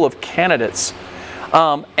pool of candidates.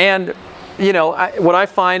 And, what I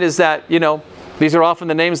find is that, these are often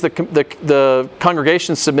the names the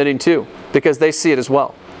congregation's submitting to, because they see it as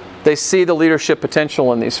well. They see the leadership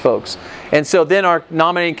potential in these folks. And so then our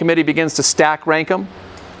nominating committee begins to stack rank them,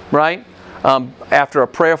 right? After a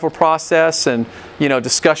prayerful process and,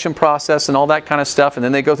 discussion process and all that kind of stuff. And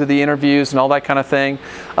then they go through the interviews and all that kind of thing.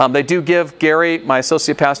 They do give Gary, my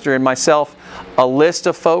associate pastor, and myself a list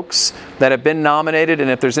of folks that have been nominated.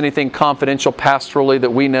 And if there's anything confidential pastorally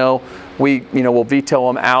that we know, we'll veto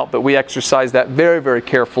them out. But we exercise that very, very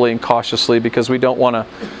carefully and cautiously, because we don't want to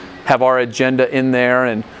have our agenda in there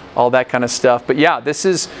and all that kind of stuff. But yeah, this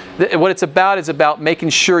is what it's about. Is about making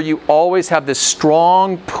sure you always have this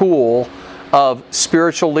strong pool of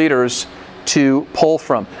spiritual leaders to pull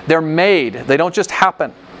from. They're made. They don't just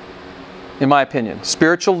happen, in my opinion.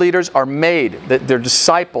 Spiritual leaders are made. They're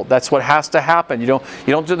discipled. That's what has to happen. They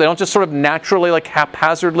don't just sort of naturally, like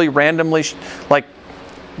haphazardly, randomly,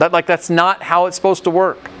 that's not how it's supposed to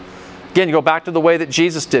work. Again, you go back to the way that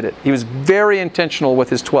Jesus did it. He was very intentional with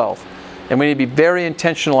his 12. And we need to be very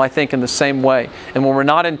intentional, I think, in the same way. And when we're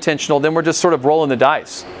not intentional, then we're just sort of rolling the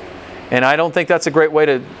dice. And I don't think that's a great way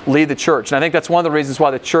to lead the church. And I think that's one of the reasons why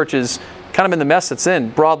the church is kind of in the mess it's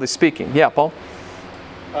in, broadly speaking. Yeah, Paul?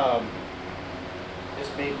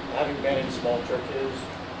 Just me, having been in small churches,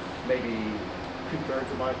 maybe 2/3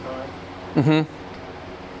 of my time. Mm-hmm.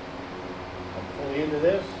 I'm fully into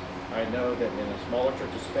this. I know that in a smaller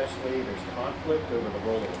church especially, there's conflict over the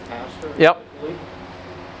role of the pastor. Yep.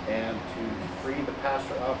 And to free the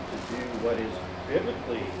pastor up to do what is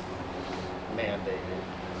biblically mandated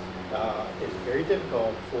is very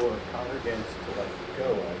difficult for congregants to let go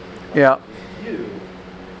of. Yeah. The view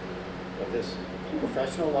of this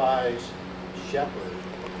professionalized shepherd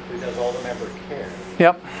who does all the member care.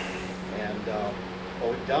 Yep. And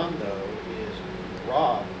what we've done, though, is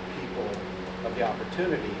rob people of the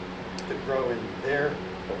opportunity to grow in their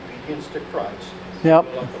obedience to Christ, yep.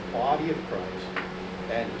 build up the body of Christ,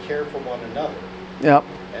 and care for one another. Yep.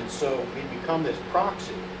 And so we become this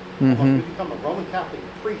proxy. Mm-hmm. We become a Roman Catholic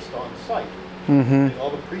priest on site. Mm-hmm. And all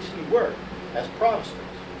the priestly work as Protestants.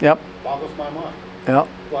 Yep. Boggles my mind. Yep.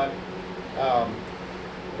 But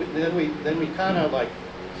then we kind of like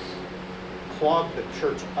clog the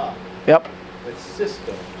church up. Yep. With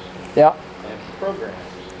systems. Yep. And programs.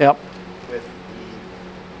 Yep. With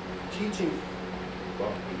the teaching.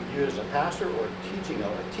 Well, you as a pastor or a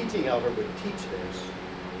teaching elder would teach this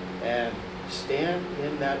and stand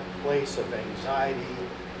in that place of anxiety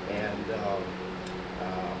and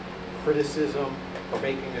criticism for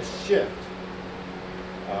making a shift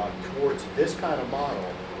towards this kind of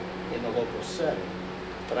model in the local setting.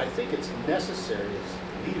 But I think it's necessary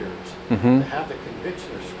as leaders to have the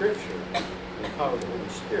conviction of Scripture and the power of the Holy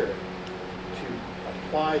Spirit to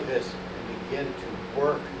apply this and begin to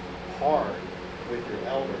work hard with your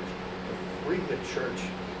elders to free the church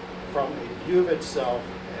from a view of itself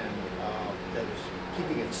and that is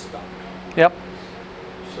keeping it stuck. Yep.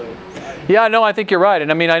 So, yeah, no, I think you're right. And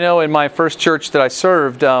I mean, I know in my first church that I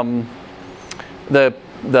served, the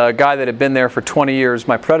guy that had been there for 20 years,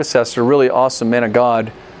 my predecessor, really awesome man of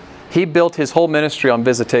God, he built his whole ministry on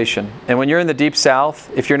visitation. And when you're in the Deep South,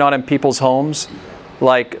 if you're not in people's homes,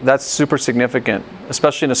 like that's super significant,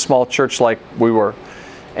 especially in a small church like we were.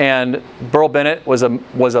 And Burl Bennett was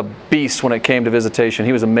a beast when it came to visitation.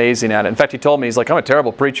 He was amazing at it. In fact, he told me, he's like, I'm a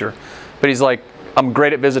terrible preacher, but he's like, I'm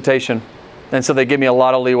great at visitation. And so they give me a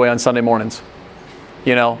lot of leeway on Sunday mornings,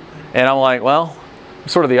 you know. And I'm like, well, I'm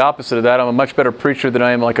sort of the opposite of that. I'm a much better preacher than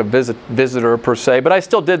I am like a visitor per se. But I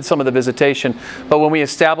still did some of the visitation. But when we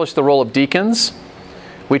established the role of deacons,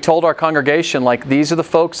 we told our congregation, like, these are the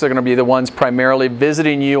folks that are going to be the ones primarily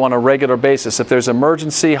visiting you on a regular basis. If there's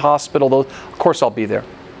emergency, hospital, of course I'll be there.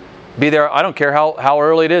 Be there, I don't care how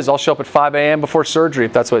early it is. I'll show up at 5 a.m. before surgery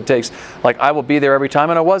if that's what it takes. Like, I will be there every time,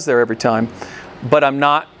 and I was there every time. But I'm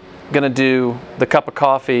not going to do the cup of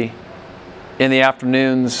coffee in the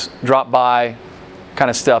afternoons, drop by kind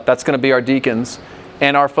of stuff. That's going to be our deacons.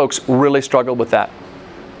 And our folks really struggled with that.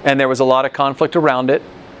 And there was a lot of conflict around it.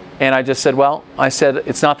 And I just said,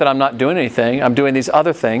 it's not that I'm not doing anything. I'm doing these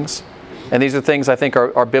other things. And these are things I think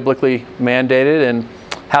are biblically mandated, and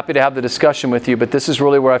happy to have the discussion with you, but this is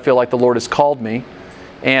really where I feel like the Lord has called me.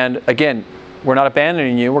 And again, we're not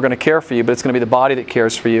abandoning you. We're going to care for you, but it's going to be the body that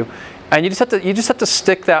cares for you. And you just have to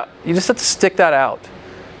stick that out. You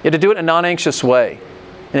have to do it in a non-anxious way.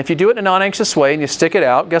 And if you do it in a non-anxious way and you stick it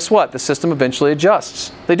out, guess what? The system eventually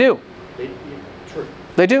adjusts. They do.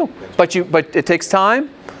 They do. But it takes time,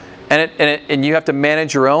 and you have to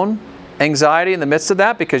manage your own anxiety in the midst of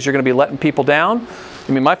that, because you're going to be letting people down.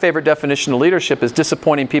 I mean, my favorite definition of leadership is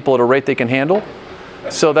disappointing people at a rate they can handle.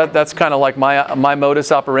 So that's kind of like my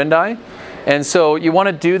modus operandi. And so you want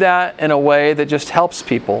to do that in a way that just helps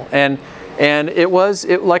people. And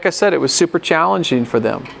like I said, it was super challenging for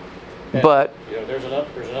them. And, but you know, there's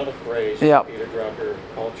another phrase. Yeah. Peter Drucker,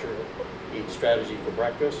 culture eats strategy for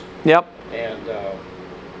breakfast. Yep. And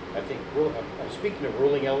I think I'm speaking of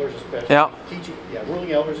ruling elders, especially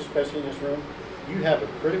ruling elders, especially in this room. You have a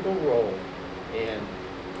critical role in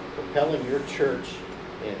propelling your church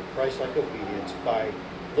in Christ-like obedience by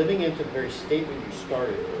living into the very statement you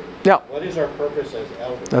started with. Yeah. What is our purpose as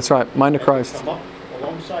elders? That's right. Mind of Christ. Come up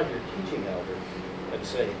alongside your teaching elder and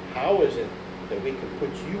say, how is it that we can put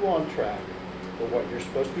you on track for what you're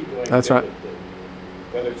supposed to be doing? That's right.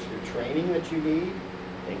 Whether it's through training that you need,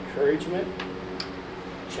 encouragement,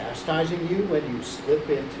 chastising you when you slip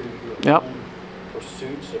into your own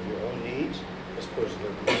pursuits of your own needs, as opposed to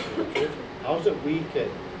the mission of the church. How is it we can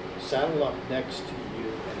saddle up next to you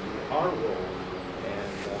and do our role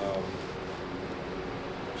and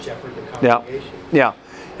shepherd the congregation? Yeah.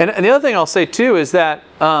 And the other thing I'll say too is that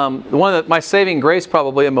my saving grace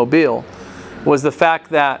probably in Mobile was the fact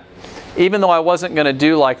that even though I wasn't going to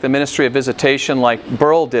do like the ministry of visitation like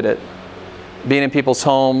Burl did it, being in people's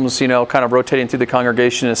homes, kind of rotating through the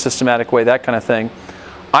congregation in a systematic way, that kind of thing,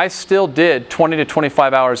 I still did 20 to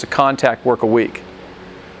 25 hours of contact work a week.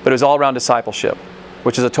 But it was all around discipleship,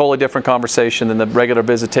 which is a totally different conversation than the regular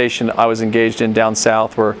visitation I was engaged in down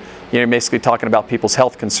south, where you're basically talking about people's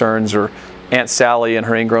health concerns, or Aunt Sally and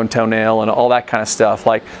her ingrown toenail and all that kind of stuff,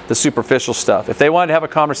 like the superficial stuff. If they wanted to have a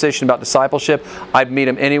conversation about discipleship, I'd meet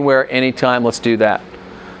them anywhere, anytime. Let's do that.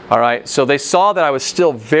 All right. So they saw that I was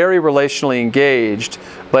still very relationally engaged,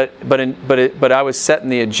 but I was setting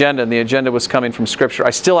the agenda, and the agenda was coming from Scripture. I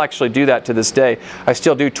still actually do that to this day. I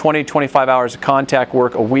still do 20, 25 hours of contact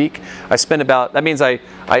work a week. I spend about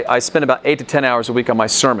 8 to 10 hours a week on my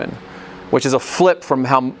sermon, which is a flip from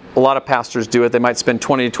how a lot of pastors do it. They might spend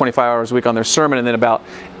 20 to 25 hours a week on their sermon and then about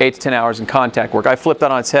 8 to 10 hours in contact work. I flip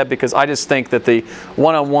that on its head because I just think that the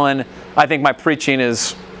one-on-one, I think my preaching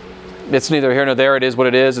it's neither here nor there. It is what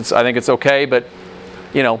it is. I think it's okay, but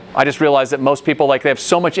I just realize that most people, like, they have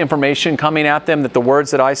so much information coming at them that the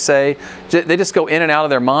words that I say, they just go in and out of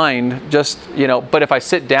their mind. But if I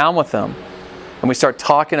sit down with them and we start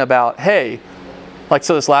talking about, hey,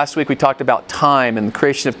 so this last week we talked about time and the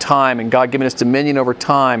creation of time and God giving us dominion over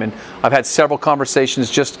time, and I've had several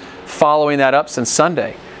conversations just following that up since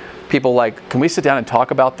Sunday. People like, can we sit down and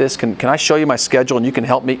talk about this? Can I show you my schedule and you can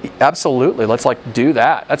help me? Absolutely. Let's do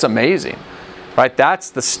that. That's amazing. Right? That's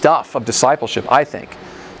the stuff of discipleship, I think.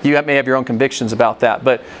 You may have your own convictions about that.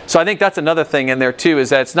 But so I think that's another thing in there too,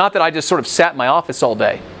 is that it's not that I just sort of sat in my office all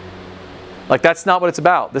day. That's not what it's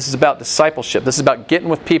about. This is about discipleship. This is about getting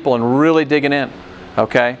with people and really digging in.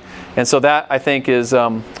 Okay? And so that, I think, is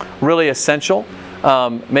really essential.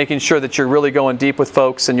 Making sure that you're really going deep with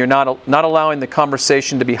folks, and you're not allowing the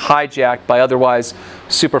conversation to be hijacked by otherwise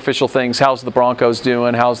superficial things. How's the Broncos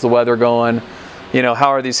doing? How's the weather going? How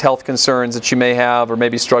are these health concerns that you may have or may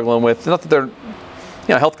be struggling with? Not that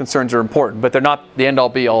they're, health concerns are important, but they're not the end-all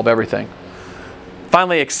be-all of everything.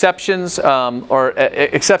 Finally, exceptions,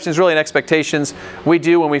 exceptions really and expectations, we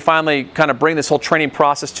do when we finally kind of bring this whole training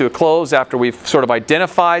process to a close after we've sort of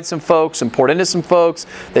identified some folks and poured into some folks.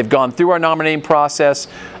 They've gone through our nominating process.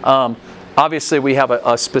 Obviously, we have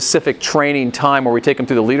a specific training time where we take them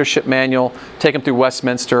through the leadership manual, take them through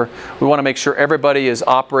Westminster. We want to make sure everybody is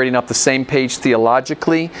operating up the same page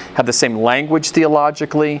theologically, have the same language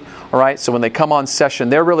theologically. All right, so when they come on session,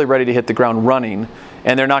 they're really ready to hit the ground running,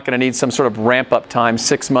 and they're not going to need some sort of ramp-up time,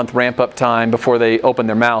 6-month ramp-up time before they open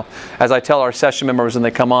their mouth. As I tell our session members when they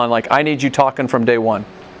come on, like, I need you talking from day one.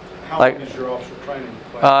 How long is your officer training?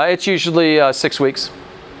 It's usually 6 weeks,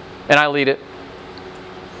 and I lead it.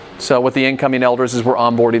 So with the incoming elders as we're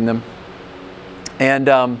onboarding them. And,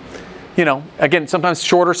 again, sometimes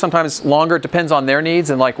shorter, sometimes longer. It depends on their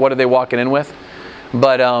needs and, like, what are they walking in with.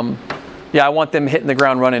 But, I want them hitting the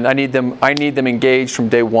ground running. I need them engaged from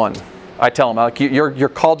day one. I tell them, like, you're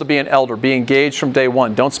called to be an elder. Be engaged from day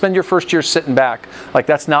one. Don't spend your first year sitting back. Like,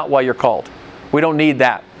 that's not why you're called. We don't need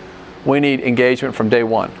that. We need engagement from day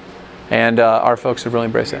one. And our folks have really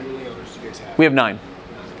embraced that. We have 9.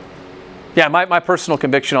 Yeah, my personal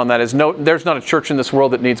conviction on that is there's not a church in this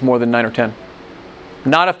world that needs more than 9 or 10.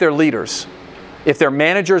 Not if they're leaders. If they're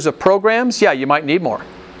managers of programs, yeah, you might need more.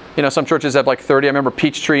 Some churches have like 30. I remember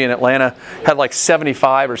Peachtree in Atlanta had like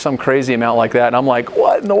 75 or some crazy amount like that. And I'm like,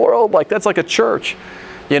 what in the world? Like, that's like a church.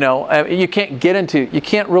 You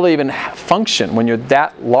can't really even function when you're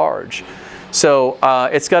that large. So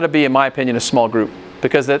it's got to be, in my opinion, a small group,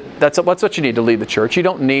 because that's what you need to lead the church. You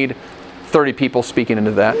don't need 30 people speaking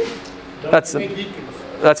into that. That's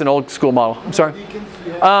an old school model. I'm sorry.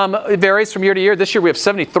 It varies from year to year. This year we have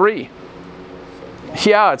 73.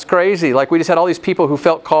 Yeah, it's crazy. Like, we just had all these people who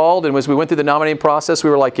felt called, and as we went through the nominating process,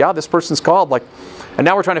 we were like, yeah, this person's called. Like, and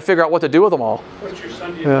now we're trying to figure out what to do with them all. What's your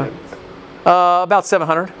Sunday attendance? About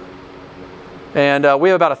 700. And we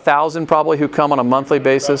have about 1,000 probably who come on a monthly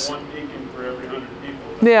basis. About 1 deacon for every 100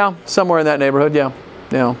 people. Yeah, somewhere in that neighborhood. Yeah.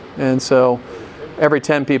 And so every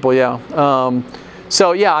 10 people. Yeah.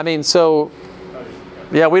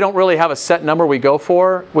 We don't really have a set number we go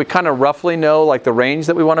for. We kind of roughly know, like, the range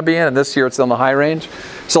that we want to be in, and this year it's on the high range.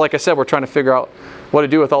 So like I said, we're trying to figure out what to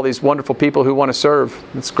do with all these wonderful people who want to serve.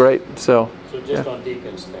 It's great. So just on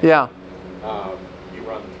deacons then. Yeah. You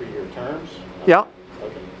run 3-year terms? Yeah.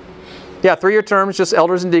 Okay. Yeah, 3-year terms, just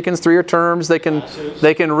elders and deacons, 3-year terms. They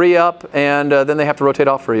can re-up, and then they have to rotate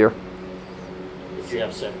off for a year. Did you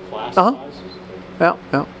have set class sizes?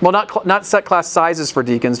 Yeah. Well, not set class sizes for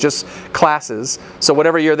deacons, just classes. So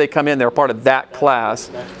whatever year they come in, they're part of that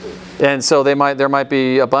class. And so there might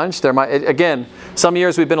be a bunch. Again, some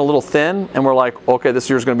years we've been a little thin, and we're like, okay,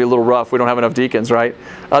 this year's going to be a little rough. We don't have enough deacons, right?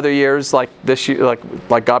 Other years, like this year,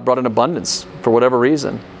 like God brought in abundance for whatever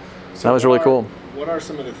reason. So that was really cool. What are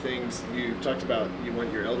some of the things you talked about? You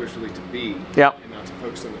want your elders really to be, yeah, and not to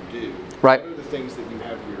focus on the do. Right. What are the things that you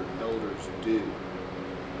have your elders do?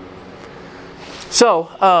 So,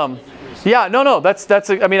 I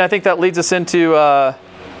think that leads us into. I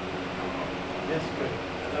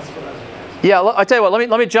tell you what.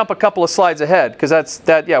 Let me jump a couple of slides ahead, because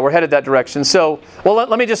we're headed that direction. So,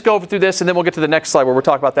 let me just go over through this, and then we'll get to the next slide where we'll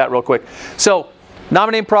talk about that real quick. So,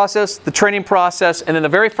 nominating process, the training process, and then the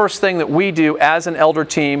very first thing that we do as an elder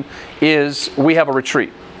team is we have a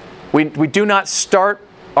retreat. We do not start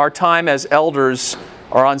our time as elders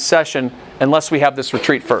or on session unless we have this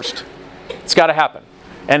retreat first. It's got to happen.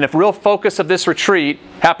 And the real focus of this retreat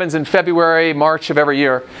happens in February, March of every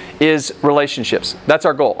year, is relationships. That's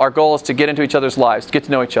our goal. Our goal is to get into each other's lives, to get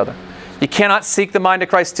to know each other. You cannot seek the mind of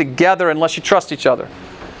Christ together unless you trust each other.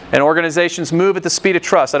 And organizations move at the speed of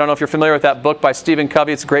trust. I don't know if you're familiar with that book by Stephen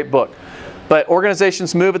Covey. It's a great book. But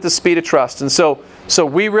organizations move at the speed of trust. And so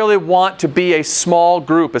we really want to be a small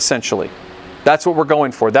group, essentially. That's what we're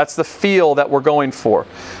going for. That's the feel that we're going for.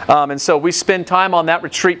 And so we spend time on that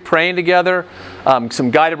retreat praying together,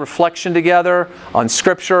 some guided reflection together on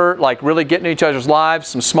Scripture, like really getting into each other's lives,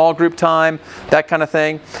 some small group time, that kind of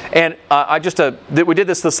thing. And we did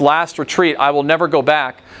this last retreat. I will never go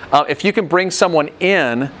back. If you can bring someone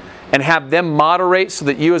in and have them moderate so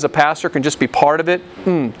that you as a pastor can just be part of it,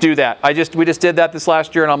 do that. We just did that this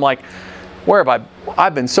last year, and I'm like, where have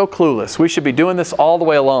I've been so clueless. We should be doing this all the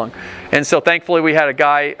way along. And so thankfully we had a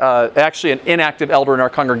guy, actually an inactive elder in our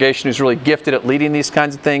congregation who's really gifted at leading these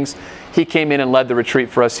kinds of things. He came in and led the retreat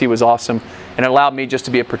for us. He was awesome. And it allowed me just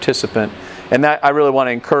to be a participant. And that I really want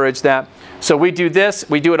to encourage that. So we do this.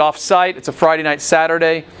 We do it off-site. It's a Friday night,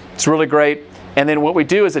 Saturday. It's really great. And then what we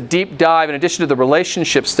do is a deep dive. In addition to the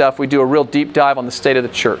relationship stuff, we do a real deep dive on the state of the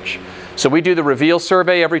church. So we do the Reveal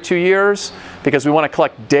survey every 2 years because we want to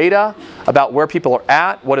collect data about where people are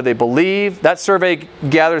at, what do they believe. That survey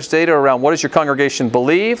gathers data around what does your congregation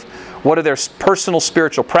believe, what are their personal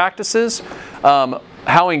spiritual practices,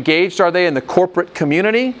 how engaged are they in the corporate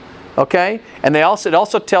community, okay? And it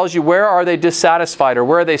also tells you where are they dissatisfied or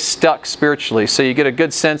where are they stuck spiritually. So you get a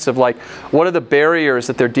good sense of like what are the barriers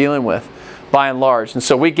that they're dealing with, by and large. And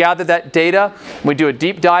so we gather that data, we do a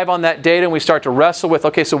deep dive on that data, and we start to wrestle with,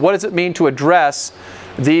 okay, so what does it mean to address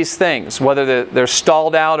these things, whether they're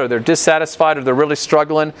stalled out or they're dissatisfied or they're really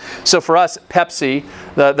struggling. So for us, Pepsi,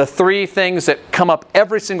 the 3 things that come up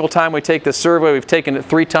every single time we take this survey, we've taken it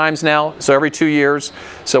 3 times now, so every 2 years.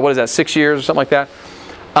 So what is that, 6 years or something like that?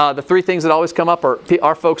 The 3 things that always come up are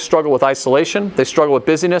our folks struggle with isolation, they struggle with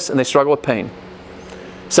busyness, and they struggle with pain.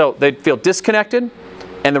 So they feel disconnected.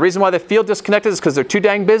 And the reason why they feel disconnected is because they're too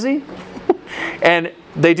dang busy. And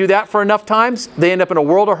they do that for enough times, they end up in a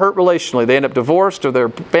world of hurt relationally. They end up divorced, or their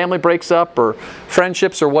family breaks up, or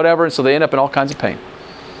friendships, or whatever, and so they end up in all kinds of pain.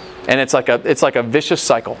 And it's like a vicious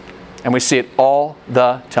cycle. And we see it all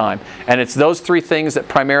the time. And it's those 3 things that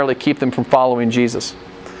primarily keep them from following Jesus.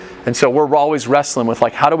 And so we're always wrestling with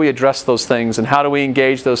like, how do we address those things, and how do we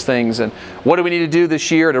engage those things, and what do we need to do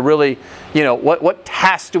this year to really, what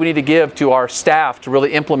tasks do we need to give to our staff to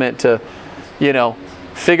really implement to,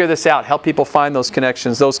 figure this out, help people find those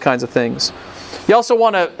connections, those kinds of things. You also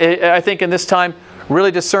want to, I think in this time,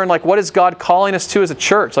 really discern like what is God calling us to as a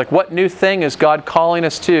church? Like what new thing is God calling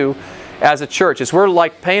us to as a church? As we're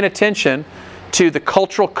like paying attention to the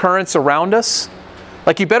cultural currents around us,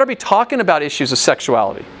 like you better be talking about issues of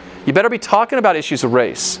sexuality. You better be talking about issues of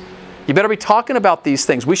race. You better be talking about these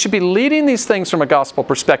things. We should be leading these things from a gospel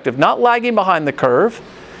perspective, not lagging behind the curve.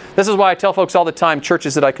 This is why I tell folks all the time,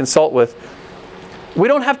 churches that I consult with, we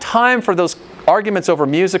don't have time for those arguments over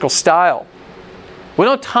musical style. We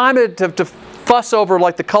don't have time to fuss over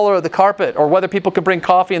like the color of the carpet or whether people can bring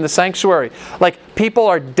coffee in the sanctuary. Like people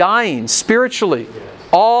are dying spiritually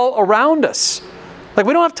all around us. Like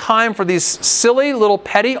we don't have time for these silly little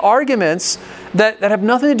petty arguments that have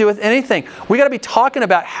nothing to do with anything. We got to be talking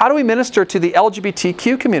about how do we minister to the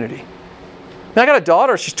LGBTQ community. Now, I got a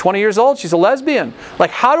daughter, she's 20 years old, she's a lesbian.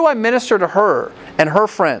 Like how do I minister to her and her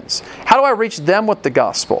friends? How do I reach them with the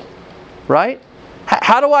gospel? Right?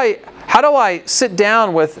 How do I sit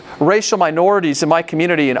down with racial minorities in my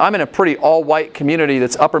community? And I'm in a pretty all-white community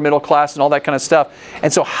that's upper middle class and all that kind of stuff.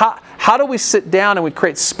 And so how do we sit down and we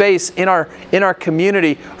create space in our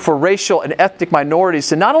community for racial and ethnic minorities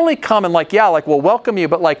to not only come and we'll welcome you,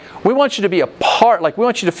 but like we want you to be a part, like we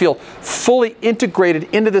want you to feel fully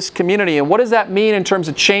integrated into this community. And what does that mean in terms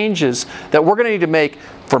of changes that we're going to need to make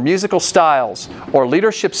for musical styles or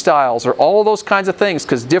leadership styles or all of those kinds of things,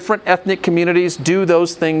 because different ethnic communities do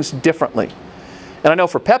those things differently. And I know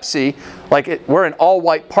for Pepsi, we're in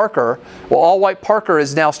all-white Parker. Well, all-white Parker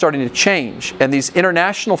is now starting to change. And these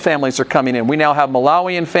international families are coming in. We now have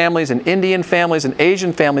Malawian families and Indian families and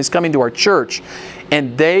Asian families coming to our church.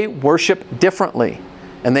 And they worship differently.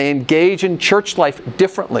 And they engage in church life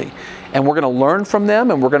differently. And we're going to learn from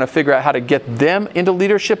them, and we're going to figure out how to get them into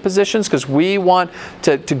leadership positions, because we want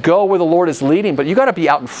to go where the Lord is leading. But you got to be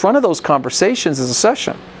out in front of those conversations as a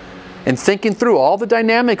session and thinking through all the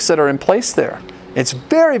dynamics that are in place there. It's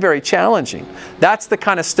very, very challenging. That's the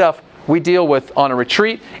kind of stuff we deal with on a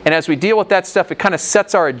retreat. And as we deal with that stuff, it kind of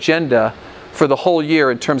sets our agenda for the whole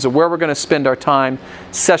year in terms of where we're going to spend our time,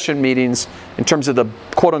 session meetings, in terms of the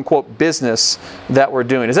quote-unquote business that we're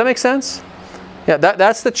doing. Does that make sense? Yeah,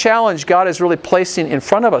 that's the challenge God is really placing in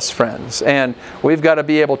front of us, friends. And we've got to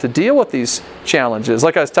be able to deal with these challenges.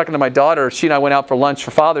 Like I was talking to my daughter, she and I went out for lunch for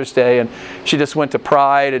Father's Day, and she just went to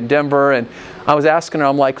Pride in Denver, and I was asking her,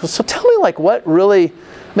 I'm like, so tell me what really...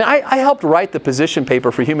 I helped write the position paper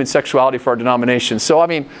for human sexuality for our denomination. So,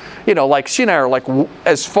 she and I are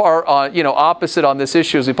as far, opposite on this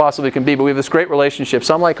issue as we possibly can be, but we have this great relationship.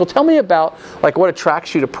 So I'm like, well, tell me about, what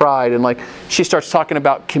attracts you to Pride? And, she starts talking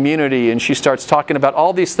about community, and she starts talking about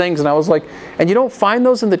all these things. And I was like, and you don't find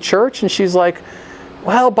those in the church? And she's like,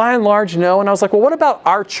 well, by and large, no. And I was like, well, what about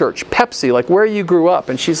our church, Pepsi, where you grew up?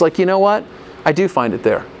 And she's like, you know what? I do find it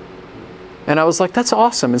there. And I was like, that's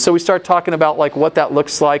awesome. And so we started talking about what that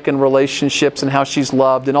looks like in relationships and how she's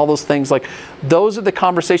loved and all those things. Those are the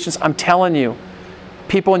conversations, I'm telling you,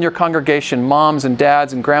 people in your congregation, moms and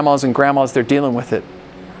dads and grandmas, they're dealing with it.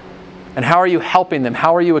 And how are you helping them?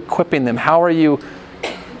 How are you equipping them? How are you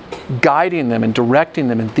guiding them and directing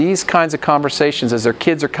them in these kinds of conversations as their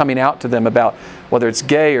kids are coming out to them about whether it's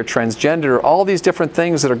gay or transgender or all these different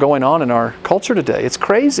things that are going on in our culture today? It's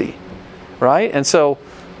crazy, right? And so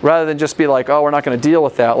rather than just be like, oh, we're not going to deal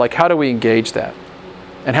with that, how do we engage that?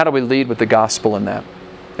 And how do we lead with the gospel in that?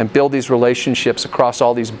 And build these relationships across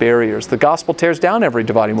all these barriers. The gospel tears down every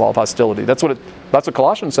dividing wall of hostility. That's what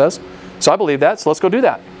Colossians says. So I believe that, so let's go do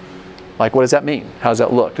that. Like, what does that mean? How does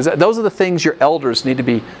that look? Those are the things your elders need to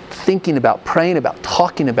be thinking about, praying about,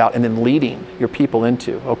 talking about, and then leading your people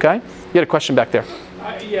into, okay? You had a question back there.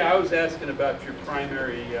 I was asking about your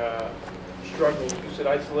primary struggles. You said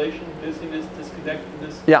isolation, busyness,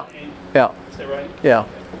 disconnectedness. Yeah. Is that right? Yeah.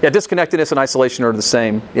 Yeah, disconnectedness and isolation are the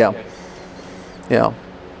same. Yeah. Okay. Yeah.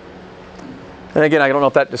 And again, I don't know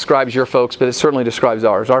if that describes your folks, but it certainly describes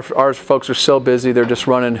ours. Our folks are so busy, they're just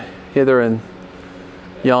running hither and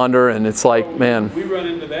yonder, and it's like, man. We run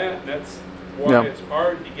into that, and that's why it's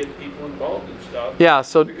hard to get people involved in stuff. Yeah,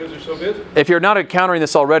 so because they're so busy. If you're not encountering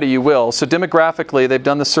this already, you will. So demographically, they've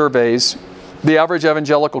done the surveys. The average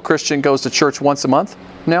evangelical Christian goes to church once a month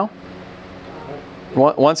now.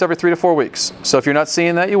 Once every 3 to 4 weeks. So if you're not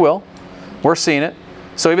seeing that, you will. We're seeing it.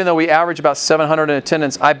 So even though we average about 700 in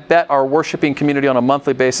attendance, I bet our worshiping community on a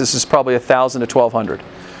monthly basis is probably 1,000 to 1,200.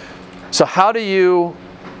 So how do you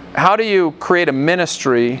create a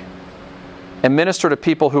ministry and minister to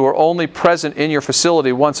people who are only present in your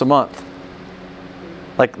facility once a month?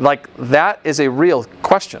 Like that is a real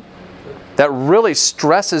question. That really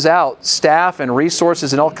stresses out staff and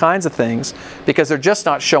resources and all kinds of things because they're just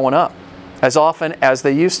not showing up as often as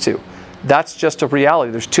they used to. That's just a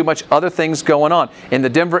reality. There's too much other things going on. In the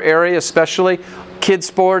Denver area especially, kid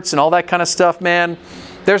sports and all that kind of stuff, man,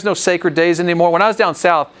 there's no sacred days anymore. When I was down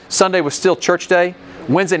south, Sunday was still church day.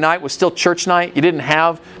 Wednesday night was still church night. You didn't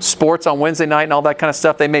have sports on Wednesday night and all that kind of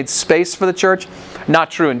stuff. They made space for the church.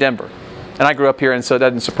 Not true in Denver. And I grew up here, and so it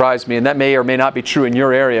doesn't surprise me. And that may or may not be true in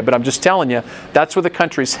your area, but I'm just telling you, that's where the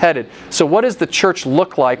country's headed. So what does the church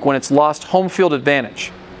look like when it's lost home field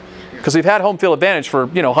advantage? Because we've had home field advantage for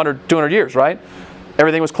 100, 200 years, right?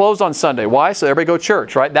 Everything was closed on Sunday. Why? So everybody go to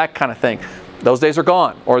church, right? That kind of thing. Those days are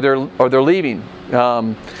gone, or they're leaving.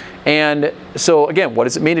 And so again, what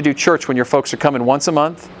does it mean to do church when your folks are coming once a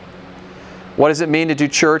month? What does it mean to do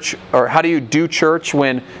church, or how do you do church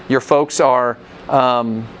when your folks are,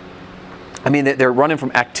 they're running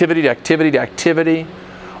from activity to activity to activity?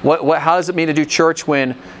 How does it mean to do church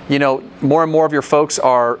when, more and more of your folks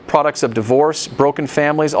are products of divorce, broken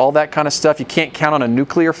families, all that kind of stuff? You can't count on a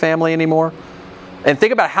nuclear family anymore. And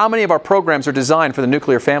think about how many of our programs are designed for the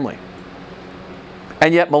nuclear family.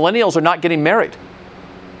 And yet millennials are not getting married.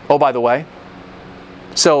 Oh, by the way.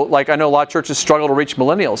 So, I know a lot of churches struggle to reach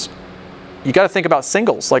millennials. You got to think about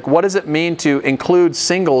singles. What does it mean to include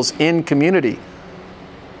singles in community?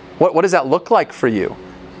 What does that look like for you?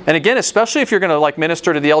 And again, especially if you're going to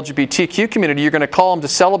minister to the LGBTQ community, you're going to call them to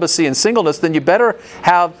celibacy and singleness, then you better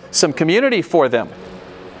have some community for them.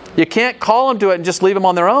 You can't call them to it and just leave them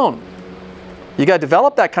on their own. You got to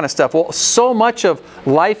develop that kind of stuff. Well, so much of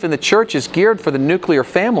life in the church is geared for the nuclear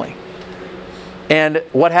family. And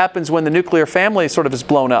what happens when the nuclear family sort of is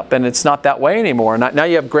blown up and it's not that way anymore? Now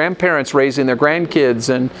you have grandparents raising their grandkids,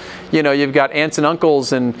 and you've got aunts and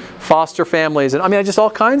uncles and foster families, and just all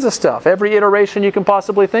kinds of stuff. Every iteration you can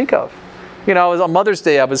possibly think of. I was on Mother's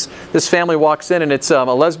Day. This family walks in, and it's a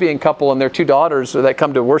lesbian couple and their 2 daughters that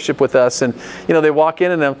come to worship with us, and they walk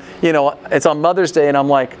in, and it's on Mother's Day, and I'm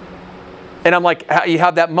like, you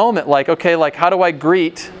have that moment, how do I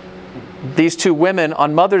greet these 2 women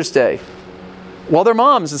on Mother's Day? Well, they're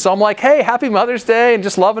moms, and so I'm like, hey, happy Mother's Day, and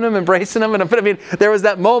just loving them, embracing them. And there was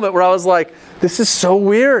that moment where I was like, this is so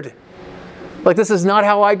weird. This is not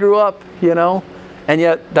how I grew up, And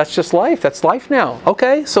yet, that's just life. That's life now.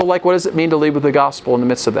 Okay, so what does it mean to lead with the gospel in the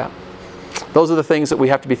midst of that? Those are the things that we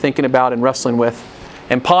have to be thinking about and wrestling with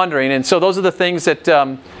and pondering. And so those are the things that,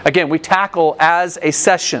 again, we tackle as a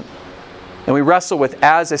session. And we wrestle with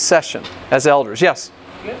as a session, as elders. Yes?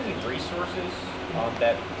 Do you have any resources on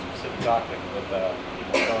that specific topic with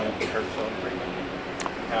people going to church so frequently?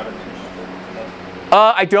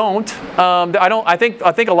 I don't. I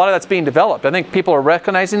think a lot of that's being developed. I think people are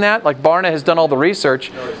recognizing that. Barna has done all the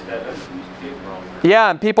research. Yeah,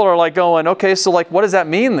 and people are going, okay, so what does that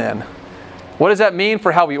mean then? What does that mean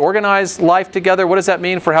for how we organize life together? What does that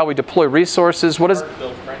mean for how we deploy resources?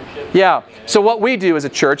 Yeah. So what we do as a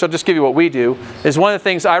church, I'll just give you what we do, is one of the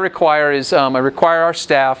things I require is I require our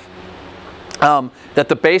staff that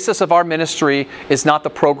the basis of our ministry is not the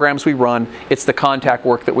programs we run, it's the contact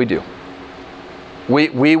work that we do.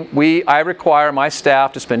 I require my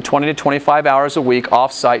staff to spend 20 to 25 hours a week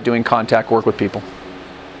off-site doing contact work with people.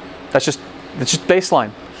 It's just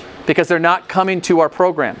baseline. Because they're not coming to our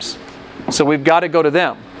programs. So we've got to go to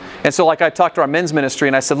them. And so I talked to our men's ministry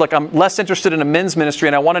and I said, look, I'm less interested in a men's ministry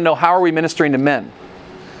and I want to know how are we ministering to men.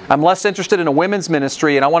 I'm less interested in a women's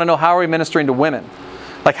ministry and I want to know how are we ministering to women.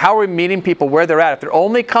 Like, how are we meeting people where they're at? If they're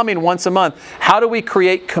only coming once a month, how do we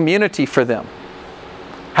create community for them?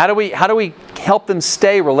 How do we help them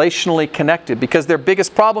stay relationally connected? Because their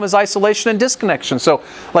biggest problem is isolation and disconnection. So,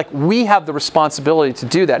 like, we have the responsibility to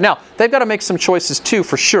do that. Now, they've got to make some choices too,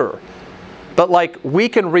 for sure. But like, we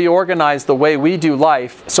can reorganize the way we do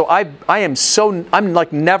life. So I'm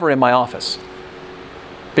like never in my office.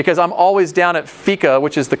 Because I'm always down at Fika,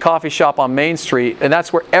 which is the coffee shop on Main Street, and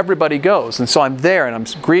that's where everybody goes. And so I'm there, and I'm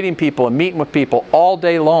greeting people and meeting with people all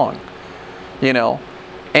day long, you know.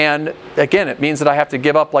 And again, it means that I have to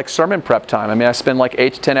give up like sermon prep time. I mean, I spend like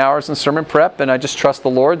 8 to 10 hours in sermon prep, and I just trust the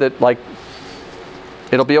Lord that like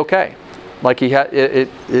it'll be okay. Like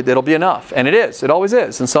it'll be enough, and it is. It always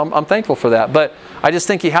is, and so I'm thankful for that. But I just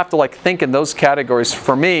think you have to like think in those categories.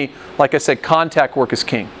 For me, like I said, contact work is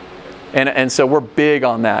king. And so we're big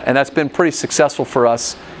on that. And that's been pretty successful for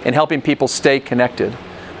us in helping people stay connected.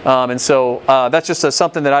 And so that's just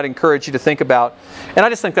something that I'd encourage you to think about. And I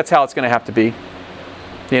just think that's how it's going to have to be.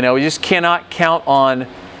 You know, you just cannot count on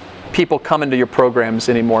people coming to your programs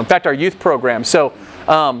anymore. In fact, our youth program. So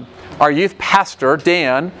our youth pastor,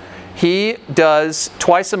 Dan, he does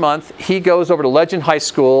twice a month. He goes over to Legend High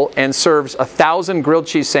School and serves 1,000 grilled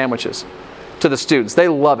cheese sandwiches to the students. They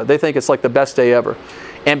love it. They think it's like the best day ever.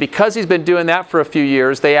 And because he's been doing that for a few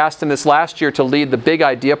years, they asked him this last year to lead the Big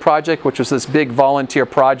Idea Project, which was this big volunteer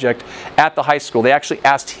project at the high school. They actually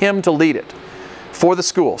asked him to lead it for the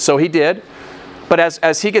school. So he did. But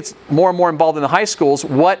as he gets more and more involved in the high schools,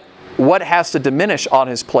 what has to diminish on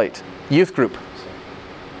his plate? Youth group.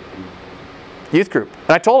 Youth group.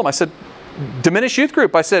 And I told him, I said, diminish youth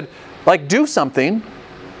group. I said, like, do something.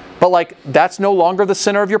 But like, that's no longer the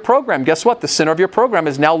center of your program. Guess what? The center of your program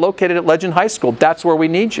is now located at Legend High School. That's where we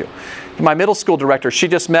need you. My middle school director, she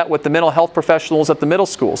just met with the mental health professionals at the middle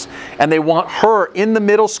schools. And they want her in the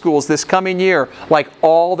middle schools this coming year, like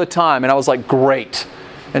all the time. And I was like, great.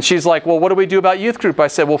 And she's like, well, what do we do about youth group? I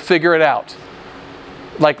said, we'll figure it out.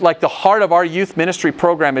 Like the heart of our youth ministry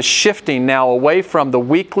program is shifting now away from the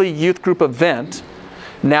weekly youth group event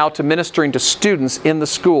now to ministering to students in the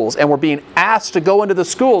schools. And we're being asked to go into the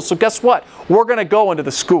schools. So guess what? We're going to go into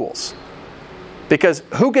the schools. Because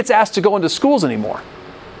who gets asked to go into schools anymore?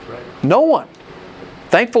 Right. No one.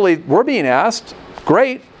 Thankfully, we're being asked.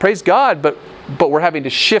 Great. Praise God. But we're having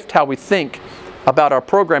to shift how we think about our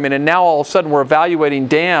programming. And now all of a sudden we're evaluating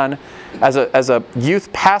Dan as a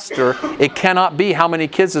youth pastor. It cannot be how many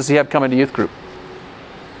kids does he have coming to youth group.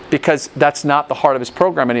 Because that's not the heart of his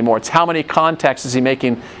program anymore. It's how many contacts is he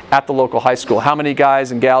making at the local high school? How many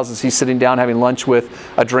guys and gals is he sitting down having lunch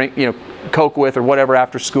with, a drink, Coke with, or whatever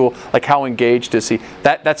after school? Like, how engaged is he?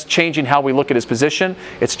 That's changing how we look at his position.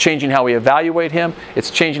 It's changing how we evaluate him.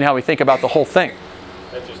 It's changing how we think about the whole thing.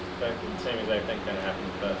 That's just the same exact thing kind of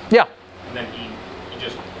happened with us. Yeah. And then he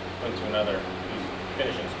just went to another. He's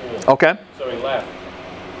finishing school. Okay. So he left.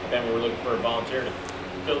 And then we were looking for a volunteer to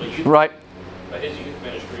fill the youth. Right. But his youth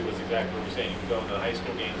ministry was exactly what you're saying. You could go into the high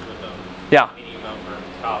school games with them. Yeah. Meeting them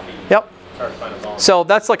for coffee. Yep. Start to find a volunteer. So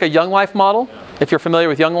that's like a Young Life model, if you're familiar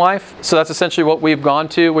with Young Life. So that's essentially what we've gone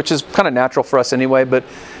to, which is kind of natural for us anyway. But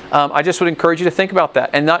I just would encourage you to think about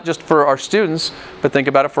that. And not just for our students, but think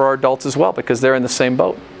about it for our adults as well, because they're in the same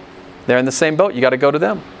boat. They're in the same boat. You got to go to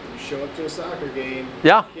them. You show up to a soccer game.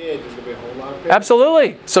 Yeah. Kid, there's going to be a whole lot of people.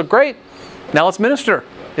 Absolutely. So great. Now let's minister.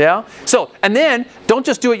 Yeah. So, and then don't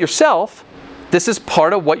just do it yourself. This is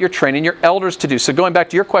part of what you're training your elders to do. So going back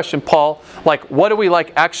to your question, Paul, like, what are we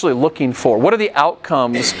like actually looking for? What are the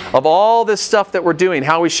outcomes of all this stuff that we're doing?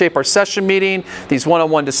 How we shape our session meeting, these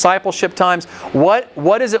one-on-one discipleship times.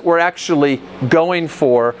 What is it we're actually going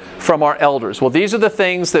for from our elders? Well, these are the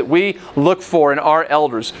things that we look for in our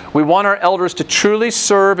elders. We want our elders to truly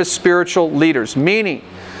serve as spiritual leaders, meaning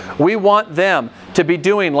we want them to be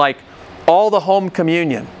doing like all the home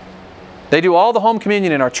communion. They do all the home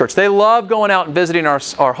communion in our church. They love going out and visiting our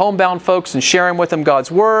homebound folks and sharing with them God's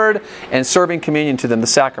Word and serving communion to them, the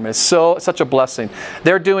sacrament. It's such a blessing.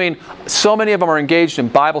 They're doing, so many of them are engaged in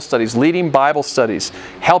Bible studies, leading Bible studies,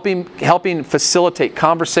 helping facilitate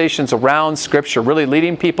conversations around Scripture, really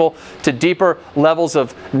leading people to deeper levels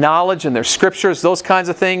of knowledge in their Scriptures, those kinds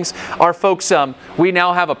of things. Our folks, we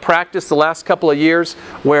now have a practice the last couple of years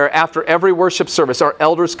where after every worship service, our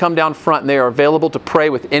elders come down front and they are available to pray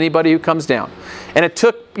with anybody who comes down. And it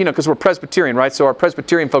took, because we're Presbyterian, right? So our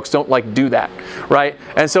Presbyterian folks don't like do that, right?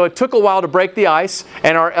 And so it took a while to break the ice,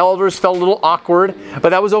 and our elders felt a little awkward, but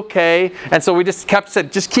that was okay. And so we just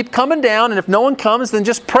said, just keep coming down, and if no one comes, then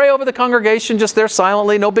just pray over the congregation, just there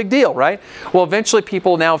silently, no big deal, right? Well, eventually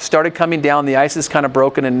people now have started coming down, the ice is kind of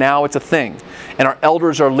broken, and now it's a thing. And our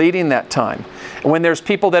elders are leading that time. When there's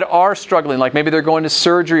people that are struggling, like maybe they're going to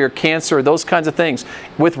surgery or cancer or those kinds of things,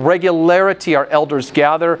 with regularity our elders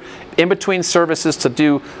gather in between services to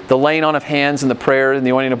do the laying on of hands and the prayer and the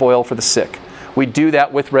anointing of oil for the sick. We do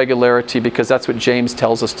that with regularity because that's what James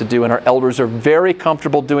tells us to do, and our elders are very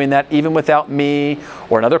comfortable doing that even without me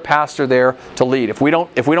or another pastor there to lead. If we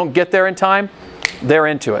don't get there in time, they're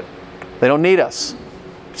into it. They don't need us,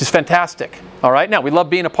 which is fantastic. All right? Now, we love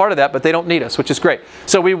being a part of that, but they don't need us, which is great.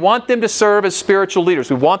 So we want them to serve as spiritual leaders.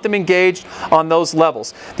 We want them engaged on those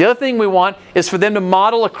levels. The other thing we want is for them to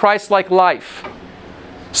model a Christ-like life.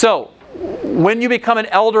 So, when you become an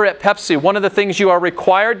elder at Pepsi, one of the things you are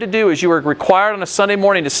required to do is you are required on a Sunday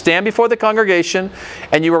morning to stand before the congregation,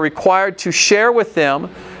 and you are required to share with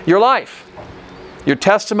them your life, your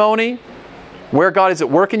testimony, where God is at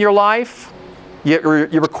work in your life. You're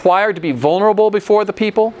required to be vulnerable before the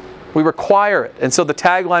people. We require it. And so the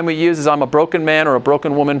tagline we use is, I'm a broken man or a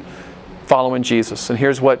broken woman following Jesus. And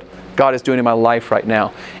here's what God is doing in my life right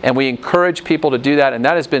now. And we encourage people to do that. And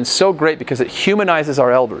that has been so great because it humanizes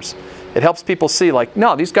our elders. It helps people see, like,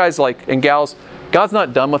 no, these guys and gals, God's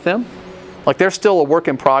not done with them. Like, they're still a work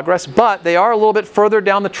in progress, but they are a little bit further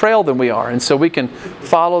down the trail than we are. And so we can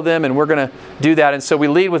follow them, and we're going to do that. And so we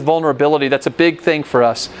lead with vulnerability. That's a big thing for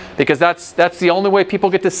us because that's the only way people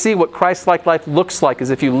get to see what Christ-like life looks like, is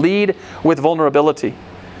if you lead with vulnerability.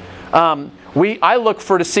 I look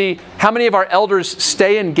to see how many of our elders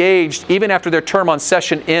stay engaged even after their term on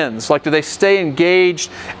session ends. Like, do they stay engaged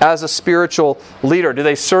as a spiritual leader? Do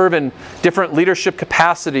they serve in different leadership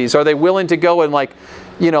capacities? Are they willing to go and, like,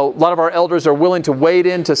 a lot of our elders are willing to wade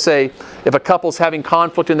in to say, if a couple's having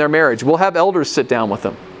conflict in their marriage, we'll have elders sit down with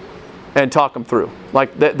them and talk them through.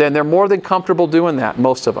 Like, then they're more than comfortable doing that,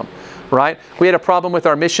 most of them. Right? We had a problem with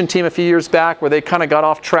our mission team a few years back where they kind of got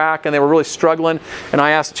off track and they were really struggling. And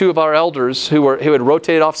I asked two of our elders who had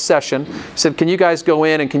rotated off session, said, can you guys go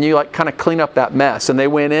in and can you kind of clean up that mess? And they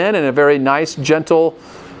went in a very nice, gentle,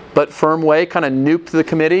 but firm way, kind of nuked the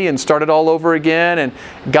committee and started all over again and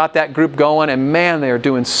got that group going. And man, they are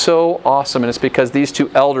doing so awesome. And it's because these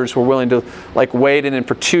two elders were willing to wade in and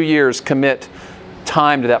for 2 years commit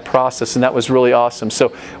time to that process, and that was really awesome.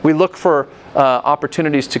 So we look for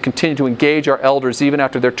opportunities to continue to engage our elders even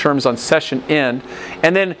after their terms on session end.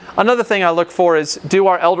 And then another thing I look for is, do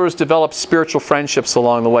our elders develop spiritual friendships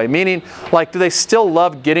along the way? Meaning, do they still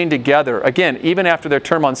love getting together, again, even after their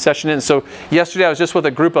term on session ends? So yesterday I was just with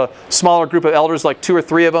a smaller group of elders, like 2 or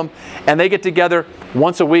 3 of them, and they get together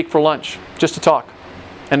once a week for lunch just to talk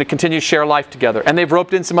and to continue to share life together. And they've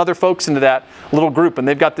roped in some other folks into that little group, and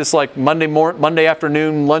they've got this Monday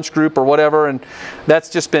afternoon lunch group or whatever, and that's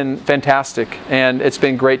just been fantastic, and it's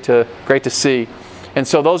been great to see. And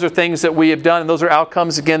so those are things that we have done, and those are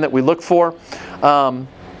outcomes, again, that we look for. One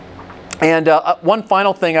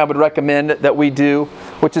final thing I would recommend that we do,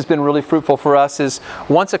 which has been really fruitful for us, is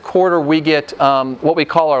once a quarter we get what we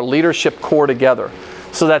call our leadership core together.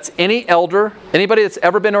 So that's any elder, anybody that's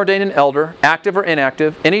ever been ordained an elder, active or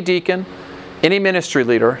inactive, any deacon, any ministry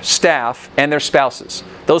leader, staff, and their spouses.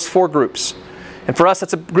 Those 4 groups. And for us,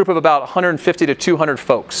 that's a group of about 150 to 200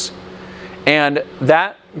 folks. And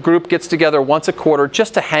that group gets together once a quarter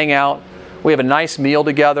just to hang out. We have a nice meal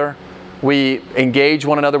together. We engage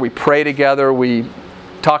one another. We pray together. We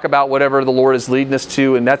talk about whatever the Lord is leading us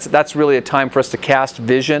to. And that's really a time for us to cast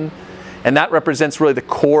vision. And that represents really the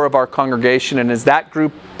core of our congregation. And as that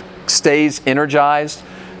group stays energized,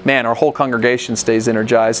 man, our whole congregation stays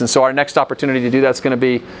energized. And so our next opportunity to do that is going to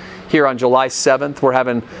be here on July 7th.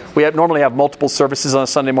 We normally have multiple services on a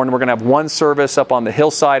Sunday morning. We're going to have one service up on the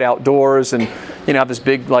hillside outdoors and have this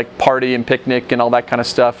big party and picnic and all that kind of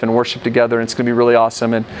stuff and worship together. And it's going to be really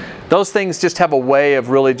awesome. And those things just have a way of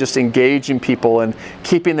really just engaging people and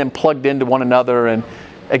keeping them plugged into one another, and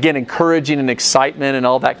again, encouraging and excitement and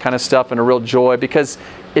all that kind of stuff, and a real joy. Because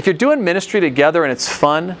if you're doing ministry together and it's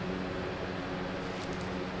fun,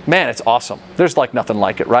 man, it's awesome. There's nothing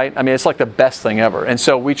like it, right? I mean, it's the best thing ever. And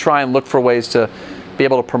so we try and look for ways to be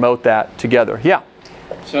able to promote that together. Yeah.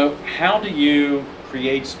 So how do you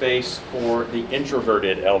create space for the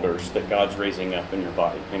introverted elders that God's raising up in your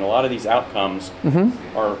body? I mean, a lot of these outcomes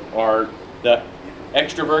are the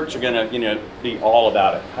extroverts are going to be all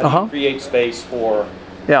about it. How do you create space for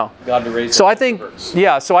God to raise up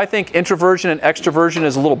introverts? So I think introversion and extroversion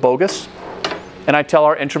is a little bogus. And I tell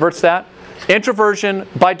our introverts that. Introversion,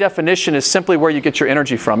 by definition, is simply where you get your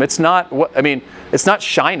energy from. It's not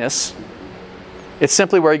shyness. It's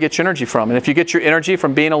simply where you get your energy from. And if you get your energy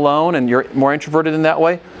from being alone and you're more introverted in that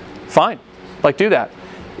way, fine. Do that.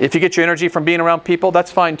 If you get your energy from being around people,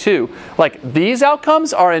 that's fine too. These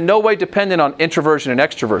outcomes are in no way dependent on introversion and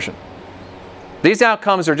extroversion. These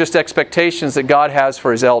outcomes are just expectations that God has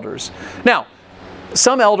for His elders. Now,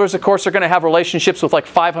 some elders, of course, are going to have relationships with like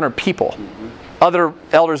 500 people. Other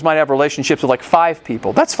elders might have relationships with like 5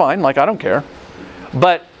 people. That's fine. Like, I don't care.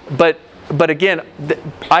 But again,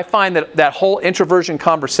 I find that whole introversion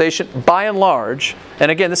conversation, by and large, and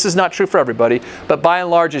again, this is not true for everybody, but by and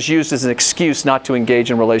large is used as an excuse not to engage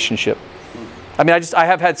in relationship. I mean, I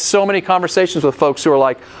have had so many conversations with folks who are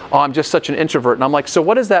like, oh, I'm just such an introvert. And I'm like, so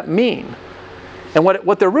what does that mean? And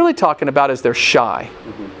what they're really talking about is they're shy.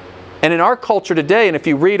 And in our culture today, and if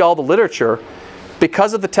you read all the literature,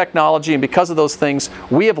 because of the technology and because of those things,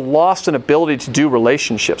 we have lost an ability to do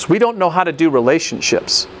relationships. We don't know how to do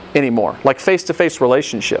relationships anymore, like face-to-face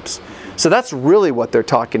relationships. So that's really what they're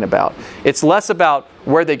talking about. It's less about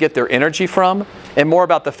where they get their energy from and more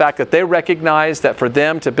about the fact that they recognize that for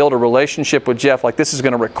them to build a relationship with Jeff, like this is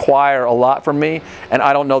going to require a lot from me, and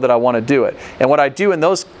I don't know that I want to do it. And what I do in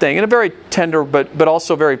those things, in a very tender but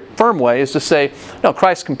also very firm way, is to say, no,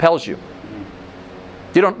 Christ compels you.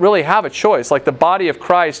 You don't really have a choice. Like the body of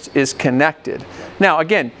Christ is connected. Now,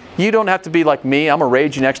 again, you don't have to be like me. I'm a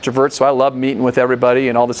raging extrovert, so I love meeting with everybody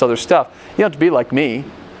and all this other stuff. You don't have to be like me,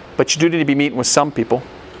 but you do need to be meeting with some people.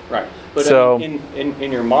 Right. But so,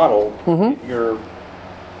 in your model, your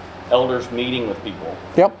elders meeting with people.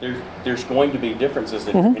 Yep. There's going to be differences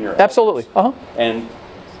in your elders. Absolutely. And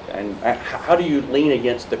how do you lean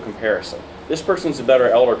against the comparison? This person's a better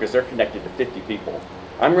elder because they're connected to 50 people.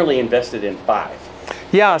 I'm really invested in 5.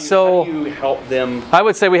 Yeah, how do you help them? I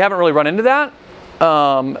would say we haven't really run into that.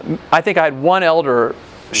 I think I had one elder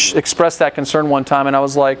express that concern one time, and I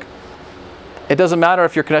was like, it doesn't matter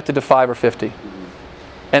if you're connected to 5 or 50.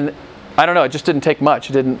 And I don't know, it just didn't take much.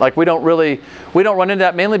 It didn't, like, we don't run into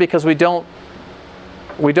that mainly because I don't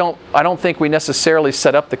think we necessarily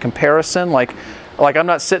set up the comparison. Like I'm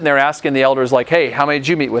not sitting there asking the elders like, hey, how many did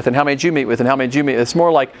you meet with, and how many did you meet with, and how many did you meet with? It's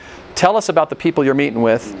more like, tell us about the people you're meeting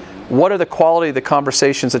with. What are the quality of the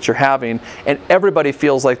conversations that you're having? And everybody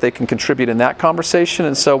feels like they can contribute in that conversation.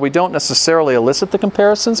 And so we don't necessarily elicit the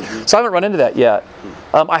comparisons. So I haven't run into that yet.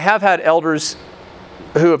 I have had elders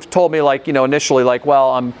who have told me, like, you know, initially, like,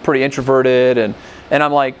 well, I'm pretty introverted. And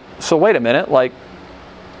I'm like, so wait a minute. Like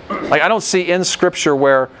I don't see in Scripture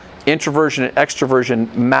where introversion and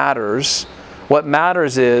extroversion matters. What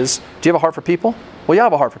matters is, do you have a heart for people? Well, you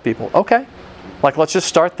have a heart for people. Okay. Like, let's just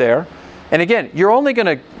start there. And again, you're only going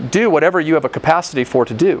to do whatever you have a capacity for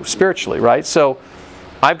to do spiritually, right? So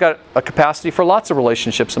I've got a capacity for lots of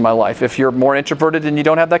relationships in my life. If you're more introverted and you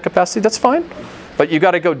don't have that capacity, that's fine. But you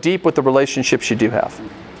got to go deep with the relationships you do have.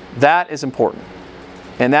 That is important.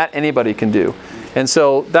 And that anybody can do. And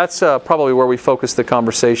so that's probably where we focus the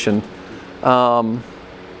conversation.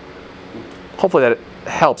 Hopefully that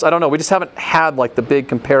helps. I don't know. We just haven't had like the big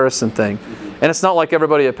comparison thing. And it's not like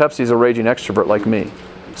everybody at Pepsi is a raging extrovert like me.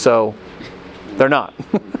 So they're not.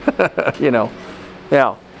 You know.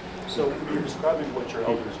 Yeah. So when you're describing what your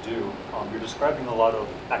elders do, you're describing a lot of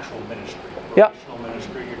actual ministry, Yeah. relational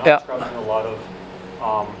ministry. You're not Yeah. describing a lot of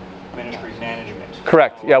ministry management.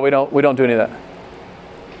 Correct. Yeah, we don't do any of that.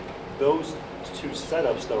 Those two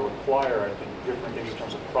setups though require, I think, different things in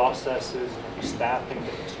terms of processes, staffing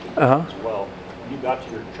things as well. When you got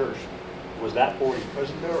to your church, was that already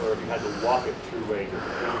present there, or have you had to walk it through a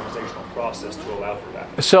organizational process to allow for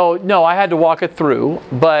that? So no, I had to walk it through,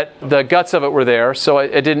 but the guts of it were there, so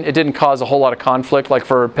it didn't cause a whole lot of conflict. Like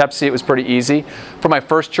for Pepsi, it was pretty easy. For my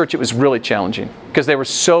first church, it was really challenging because they were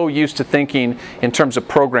so used to thinking in terms of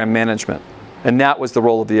program management, and that was the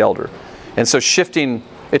role of the elder. And so shifting,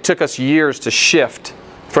 it took us years to shift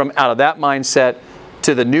from out of that mindset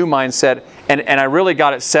to the new mindset. And I really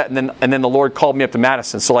got it set, and then the Lord called me up to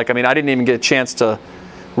Madison. So I didn't even get a chance to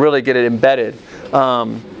really get it embedded.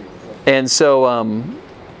 I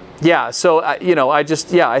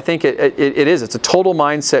think it is. It's a total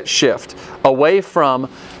mindset shift away from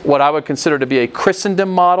what I would consider to be a Christendom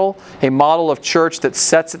model, a model of church that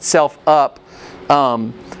sets itself up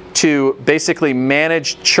to basically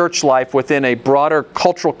manage church life within a broader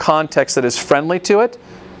cultural context that is friendly to it.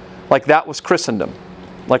 Like that was Christendom.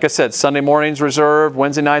 Like I said, Sunday mornings reserved,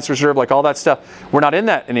 Wednesday nights reserved, like all that stuff. We're not in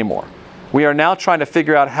that anymore. We are now trying to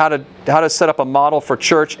figure out how to set up a model for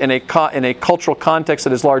church in a cultural context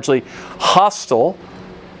that is largely hostile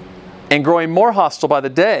and growing more hostile by the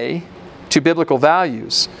day to biblical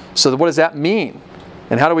values. So what does that mean?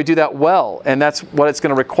 And how do we do that well? And that's what it's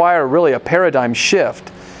going to require, really, a paradigm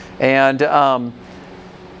shift. And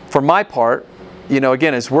for my part,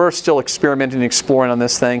 again, as we're still experimenting and exploring on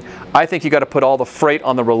this thing, I think you got to put all the freight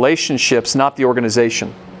on the relationships, not the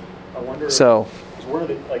organization. I wonder. So, one of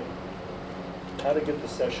the how to get the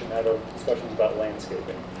session out of discussions about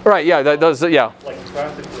landscaping. Right, yeah, those, yeah. Like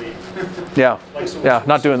practically. Yeah, Like, so yeah,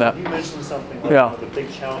 not doing that. You mentioned something like Yeah. the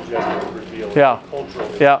big challenge you have to reveal, Yeah. cultural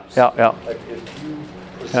issues. Yeah. Like if you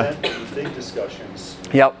present the big discussions,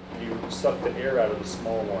 Yep. you suck the air out of the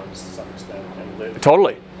small ones to some extent and live.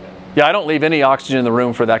 Totally. Yeah, I don't leave any oxygen in the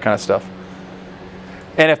room for that kind of stuff.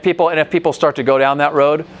 And if people start to go down that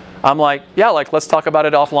road, I'm like, yeah, like let's talk about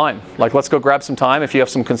it offline. Like let's go grab some time. If you have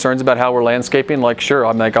some concerns about how we're landscaping, like sure.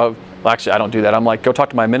 I'm like, oh, well, actually I don't do that. I'm like, go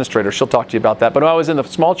talk to my administrator. She'll talk to you about that. But when I was in the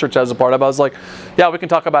small church I was a part of, I was like, yeah, we can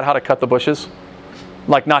talk about how to cut the bushes.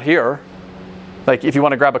 Like not here. Like if you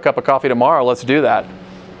want to grab a cup of coffee tomorrow, let's do that.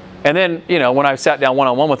 And then, when I sat down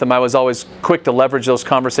one-on-one with them, I was always quick to leverage those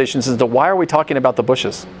conversations into why are we talking about the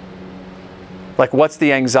bushes? Like what's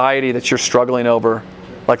the anxiety that you're struggling over?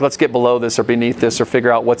 Like let's get below this or beneath this or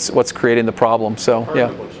figure out what's creating the problem. So Burn yeah.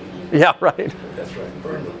 the bushes. Yeah, right. That's right.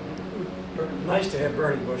 Burn them. Nice to have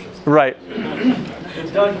burning bushes. Right.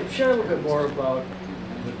 Doug, share a little bit more about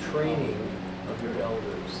the training of your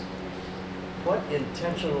elders. What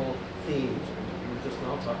intentional themes, you were just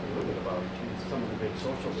now talking a little bit about some of the big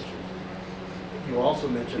social issues. You also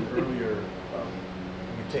mentioned earlier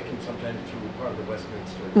you're taking some time through part of the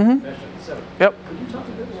Westminster Confession, etc. Yep. Could you talk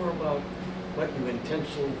a bit more about what you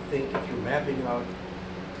intentionally think if you're mapping out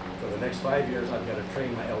for the next 5 years, I've got to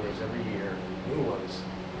train my elders every year, new ones,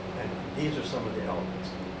 and these are some of the elements.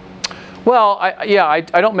 Well, I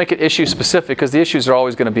don't make it issue specific because the issues are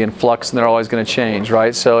always going to be in flux and they're always going to change,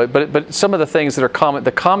 right? So, but some of the things that are common,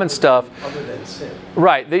 the common stuff. Other than sin.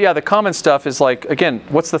 Right. The common stuff is like, again,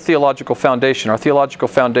 what's the theological foundation? Our theological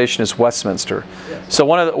foundation is Westminster. Yes. So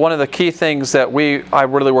one of the key things that I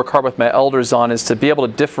really work hard with my elders on is to be able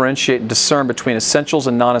to differentiate and discern between essentials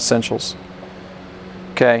and non-essentials.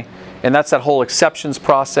 Okay? And that's that whole exceptions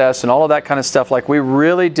process and all of that kind of stuff. Like we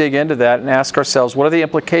really dig into that and ask ourselves, what are the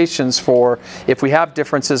implications for if we have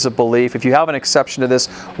differences of belief? If you have an exception to this,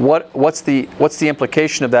 what's the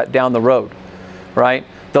implication of that down the road, right?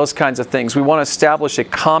 Those kinds of things. We want to establish a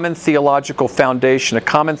common theological foundation, a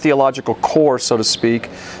common theological core, so to speak,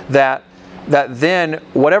 that then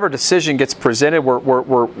whatever decision gets presented,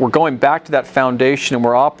 we're going back to that foundation and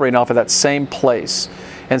we're operating off of that same place.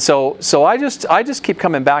 And so I just keep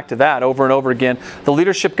coming back to that over and over again. The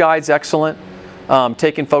leadership guide's excellent.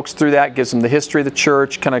 Taking folks through that gives them the history of the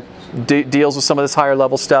church, kind of deals with some of this higher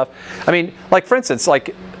level stuff. I mean, like for instance,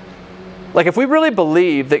 like if we really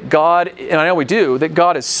believe that God, and I know we do, that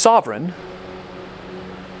God is sovereign,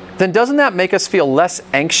 then doesn't that make us feel less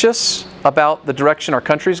anxious about the direction our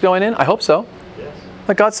country's going in? I hope so. Yes.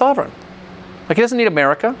 Like God's sovereign. Like He doesn't need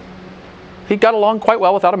America. He got along quite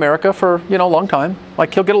well without America for, a long time.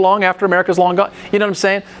 Like He'll get along after America's long gone. You know what I'm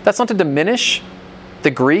saying? That's not to diminish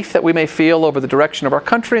the grief that we may feel over the direction of our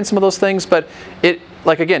country and some of those things, but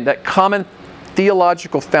again, that common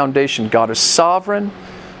theological foundation, God is sovereign,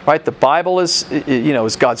 right? The Bible is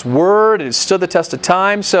God's Word. It has stood the test of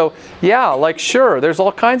time. So, yeah, sure, there's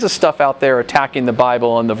all kinds of stuff out there attacking the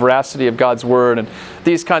Bible and the veracity of God's Word and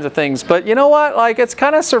these kinds of things. But you know what? It's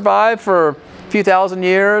kind of survived for few thousand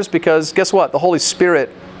years because guess what? The Holy Spirit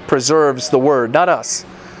preserves the Word, not us.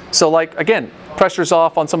 So again, pressure's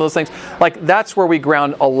off on some of those things. That's where we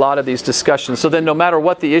ground a lot of these discussions. So then no matter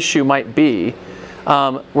what the issue might be,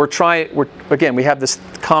 we have this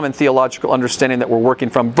common theological understanding that we're working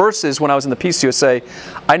from versus when I was in the PCUSA,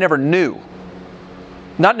 I never knew.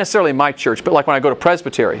 Not necessarily my church, but when I go to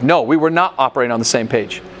Presbytery. No, we were not operating on the same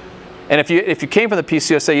page. And if you came from the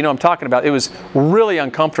PCUSA, you know what I'm talking about. It was really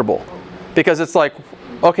uncomfortable. Because it's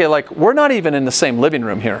we're not even in the same living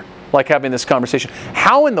room here, having this conversation.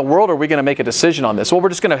 How in the world are we going to make a decision on this? Well, we're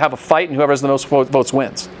just going to have a fight and whoever has the most votes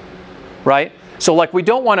wins, right? So we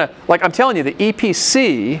don't want to, I'm telling you, the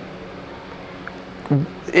EPC,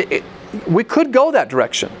 we could go that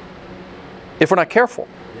direction if we're not careful.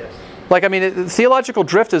 Yes. The theological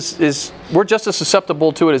drift is we're just as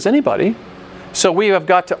susceptible to it as anybody. So we have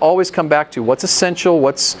got to always come back to what's essential,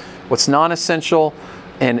 what's non-essential,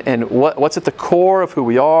 and what's at the core of who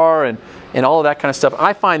we are and all of that kind of stuff.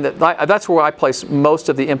 I find that's where I place most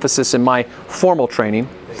of the emphasis in my formal training.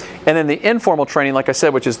 And then the informal training, like I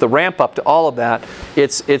said, which is the ramp up to all of that,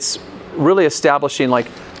 it's really establishing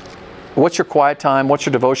what's your quiet time, what's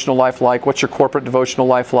your devotional life like, what's your corporate devotional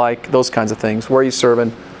life like, those kinds of things. Where are you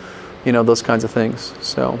serving? Those kinds of things.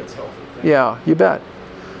 So, yeah, you bet.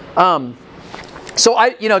 So I,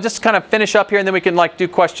 just kind of finish up here, and then we can do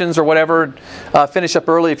questions or whatever. Finish up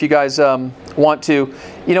early if you guys want to.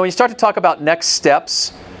 When you start to talk about next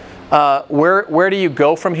steps, where do you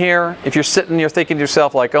go from here? If you're thinking to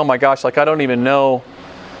yourself oh my gosh, I don't even know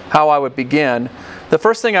how I would begin. The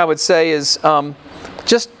first thing I would say is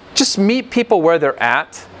just meet people where they're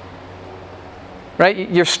at. Right?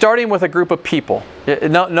 You're starting with a group of people.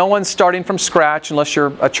 No one's starting from scratch unless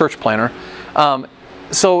you're a church planner.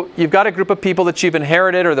 So you've got a group of people that you've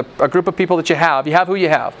inherited, or a group of people that you have. You have who you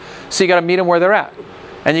have. So you got to meet them where they're at.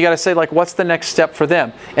 And you got to say, like, what's the next step for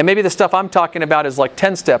them? And maybe the stuff I'm talking about is like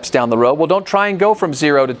 10 steps down the road. Well, don't try and go from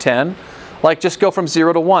 0 to 10. Like, just go from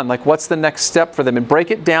 0 to 1. Like, what's the next step for them? And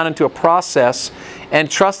break it down into a process and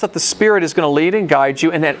trust that the Spirit is going to lead and guide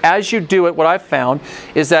you. And that as you do it, what I've found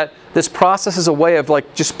is that this process is a way of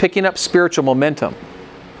like just picking up spiritual momentum.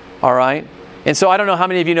 All right? And so I don't know how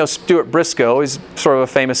many of you know Stuart Briscoe. He's sort of a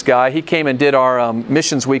famous guy. He came and did our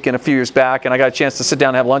missions weekend a few years back, and I got a chance to sit down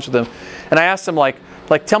and have lunch with him. And I asked him, like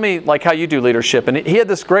tell me like how you do leadership. And he had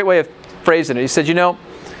this great way of phrasing it. He said,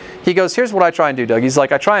 he goes, here's what I try and do, Doug. He's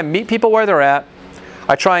like, I try and meet people where they're at.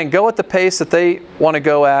 I try and go at the pace that they want to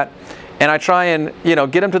go at. And I try and,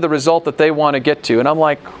 get them to the result that they want to get to. And I'm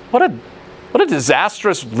like, what a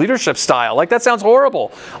disastrous leadership style. Like, that sounds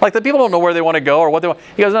horrible. Like, the people don't know where they want to go or what they want.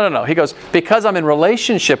 He goes, no. He goes, because I'm in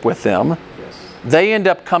relationship with them, they end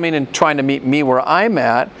up coming and trying to meet me where I'm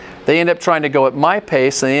at. They end up trying to go at my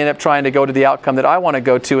pace, and they end up trying to go to the outcome that I want to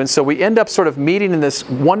go to. And so we end up sort of meeting in this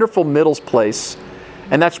wonderful middle place.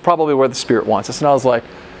 And that's probably where the Spirit wants us. And I was like,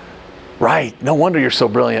 right, no wonder you're so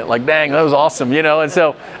brilliant. Like, dang, that was awesome, And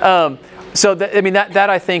so, that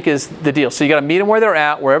I think is the deal. So you got to meet them where they're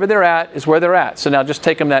at. Wherever they're at is where they're at. So now just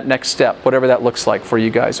take them that next step, whatever that looks like for you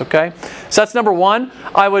guys, okay? So that's number one.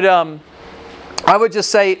 I would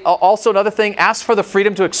just say also another thing, ask for the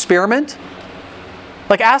freedom to experiment.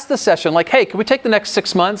 Like, ask the session, like, hey, can we take the next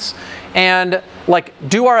 6 months and like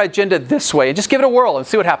do our agenda this way and just give it a whirl and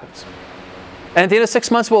see what happens. And at the end of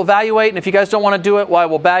 6 months, we'll evaluate. And if you guys don't want to do it,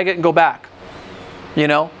 we'll bag it and go back.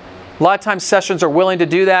 A lot of times sessions are willing to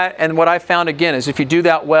do that. And what I found, again, is if you do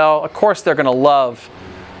that well, of course they're going to love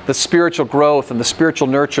the spiritual growth and the spiritual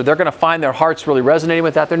nurture. They're going to find their hearts really resonating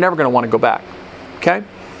with that. They're never going to want to go back. Okay?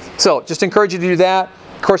 So just encourage you to do that.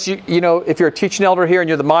 Of course, if you're a teaching elder here and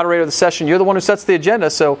you're the moderator of the session, you're the one who sets the agenda.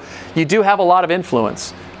 So you do have a lot of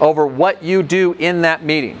influence over what you do in that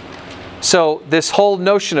meeting. So this whole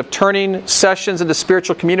notion of turning sessions into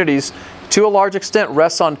spiritual communities, to a large extent,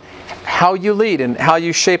 rests on how you lead and how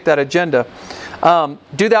you shape that agenda.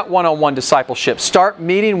 Do that one-on-one discipleship. Start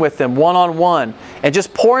meeting with them one-on-one and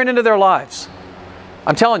just pouring into their lives.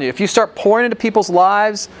 I'm telling you, if you start pouring into people's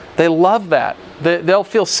lives, they love that. They'll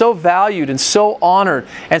feel so valued and so honored.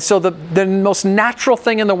 And so the most natural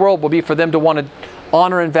thing in the world will be for them to want to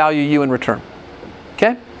honor and value you in return.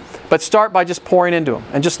 Okay? But start by just pouring into them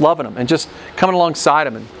and just loving them and just coming alongside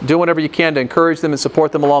them and doing whatever you can to encourage them and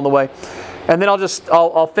support them along the way. And then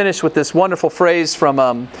I'll finish with this wonderful phrase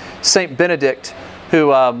from Saint Benedict,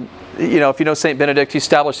 who, if you know Saint Benedict, he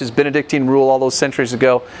established his Benedictine rule all those centuries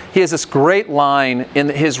ago. He has this great line in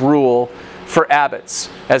his rule for abbots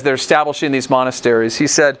as they're establishing these monasteries. He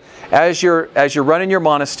said, as you're running your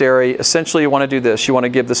monastery, essentially you want to do this. You want to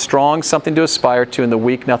give the strong something to aspire to and the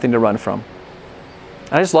weak nothing to run from.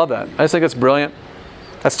 I just love that. I just think it's brilliant.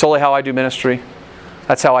 That's totally how I do ministry.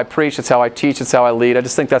 That's how I preach. That's how I teach. That's how I lead. I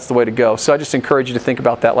just think that's the way to go. So I just encourage you to think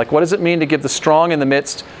about that. Like, what does it mean to give the strong in the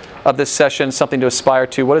midst of this session something to aspire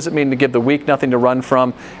to? What does it mean to give the weak nothing to run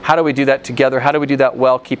from? How do we do that together? How do we do that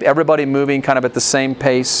well? Keep everybody moving kind of at the same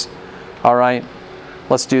pace. All right?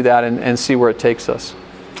 Let's do that and see where it takes us.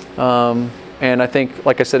 And I think,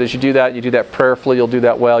 like I said, as you do that prayerfully, you'll do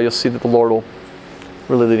that well. You'll see that the Lord will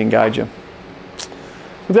really lead and guide you.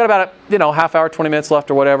 We've got about half hour, 20 minutes left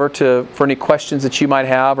or whatever for any questions that you might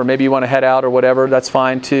have, or maybe you want to head out or whatever. That's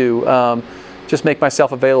fine too. Just make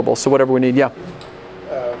myself available. So whatever we need, yeah.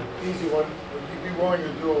 Easy one. Would you be willing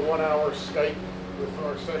to do a 1 hour Skype with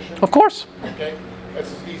our session? Of course. Okay,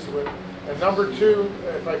 that's an easy one. And number two,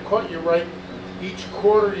 if I caught you right, each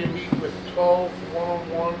quarter you meet with 12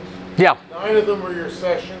 one-on-ones. Yeah. 9 of them are your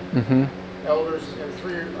session. Mm-hmm. Elders, and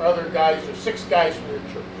 3 other guys, or 6 guys from your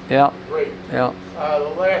church. Yeah. Great. Yeah.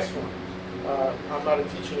 The last one, I'm not a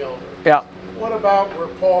teaching elder. Yeah. What about where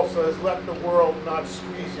Paul says, let the world not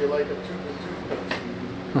squeeze you like a tube of toothpaste?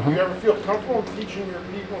 Mm-hmm. You ever feel comfortable teaching your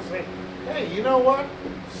people and saying, hey, you know what?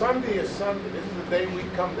 Sunday is Sunday. This is the day we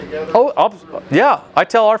come together. Yeah. I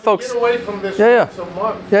tell our folks. Get away from this once a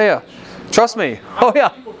month. Yeah. Trust me. How do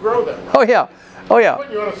people grow that? Oh, yeah. Oh, yeah.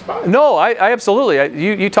 Putting you on a spot. No, I absolutely.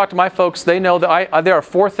 You talk to my folks, they know that there are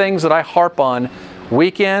 4 things that I harp on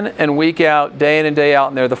week in and week out, day in and day out.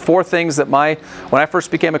 And they're the 4 things that when I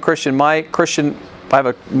first became a Christian, I have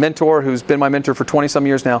a mentor who's been my mentor for 20-some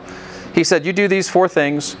years now. He said, you do these 4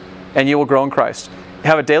 things and you will grow in Christ.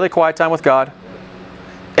 Have a daily quiet time with God.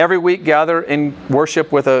 every week gather in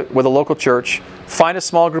worship with a local church, find a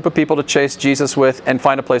small group of people to chase Jesus with, and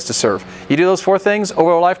find a place to serve. You do those 4 things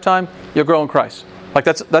over a lifetime, you'll grow in Christ. Like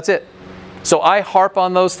that's it. So I harp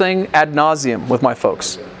on those things ad nauseum with my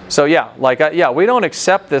folks. So we don't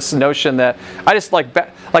accept this notion that I just like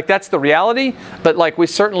that's the reality, but like we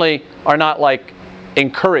certainly are not like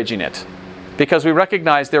encouraging it, because we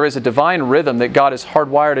recognize there is a divine rhythm that God has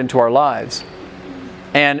hardwired into our lives.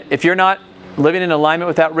 And if you're not living in alignment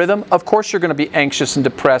with that rhythm, of course you're going to be anxious and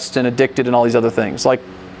depressed and addicted and all these other things. Like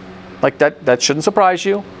that shouldn't surprise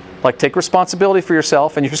you. Like, take responsibility for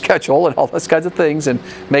yourself and your schedule and all those kinds of things, and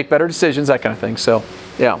make better decisions, that kind of thing. So,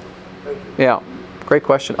 yeah. Great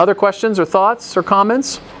question. Other questions or thoughts or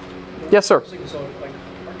comments? Yes, sir. So, like,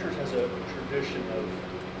 our church has a tradition of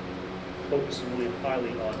focusing really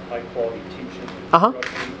highly on high-quality teaching and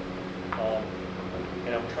instruction.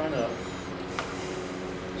 And I'm trying to...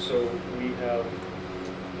 So, we have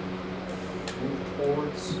moved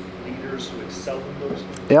towards leaders who excel in those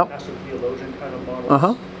pastor theologian kind of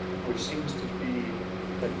models, which seems to be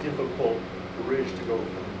a difficult bridge to go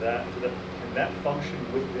from that to that. Can that function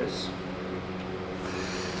with this?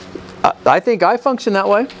 I think I function that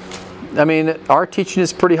way. I mean, our teaching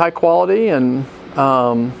is pretty high quality, and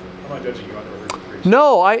I'm not judging you on the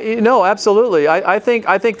religion. No, absolutely. I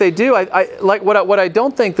think they do. I like what I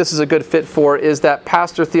don't think this is a good fit for is that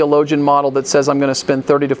pastor theologian model that says I'm going to spend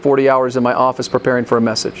 30 to 40 hours in my office preparing for a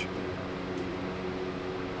message.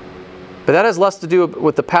 But that has less to do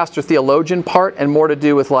with the pastor theologian part and more to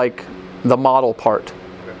do with like the model part.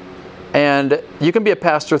 And you can be a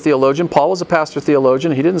pastor theologian. Paul was a pastor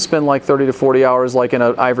theologian. He didn't spend like 30 to 40 hours like in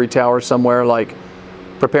an ivory tower somewhere like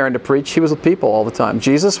preparing to preach. He was with people all the time.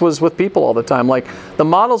 Jesus was with people all the time. Like, the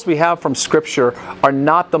models we have from Scripture are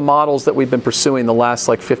not the models that we've been pursuing the last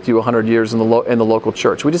like 50 to 100 years in the local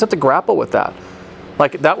church. We just have to grapple with that.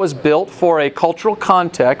 Like, that was built for a cultural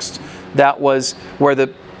context that was where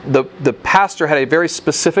the pastor had a very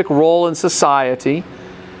specific role in society.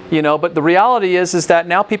 You know, but the reality is that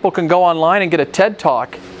now people can go online and get a TED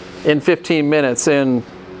Talk in 15 minutes, and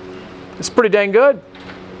it's pretty dang good.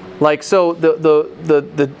 Like, so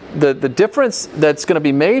the difference that's going to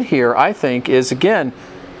be made here, I think, is again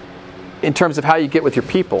in terms of how you get with your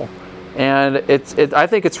people, and I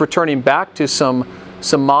think it's returning back to some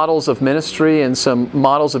models of ministry and some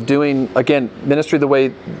models of doing again ministry the way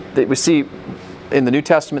that we see in the New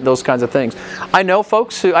Testament, those kinds of things. I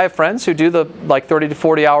have friends who do the like 30 to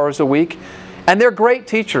 40 hours a week, and they're great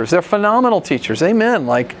teachers. They're phenomenal teachers. Amen.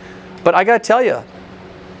 Like, but I got to tell you,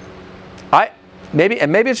 maybe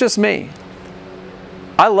it's just me.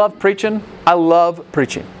 I love preaching. I love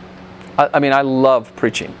preaching. I love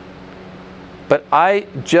preaching. But I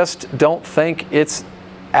just don't think it's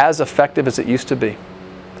as effective as it used to be.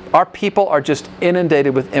 Our people are just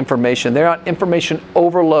inundated with information. They're on information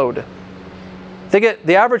overload.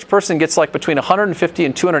 The average person gets like between 150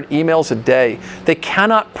 and 200 emails a day. They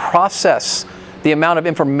cannot process the amount of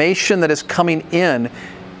information that is coming in.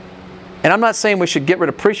 And I'm not saying we should get rid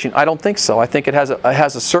of preaching. I don't think so. I think it has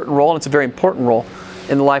a certain role, and it's a very important role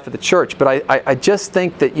in the life of the church. But I just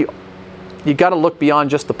think that you got to look beyond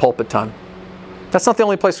just the pulpit time. That's not the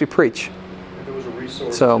only place we preach. There was a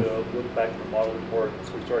resource to look back at the model report.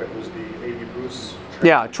 So we started. It was the A.V. Bruce.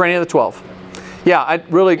 Training of the 12. Yeah,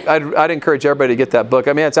 I'd encourage everybody to get that book.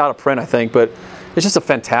 I mean, it's out of print, I think, but it's just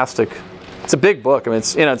it's a big book. I mean,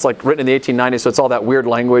 it's like written in the 1890s, so it's all that weird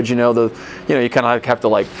language, you kind of have to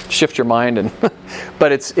like shift your mind, and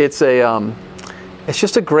but it's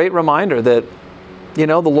just a great reminder that, the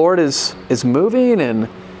Lord is moving, and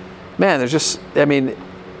man, there's just,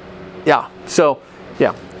 So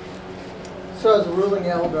as a ruling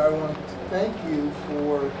elder, I want to thank you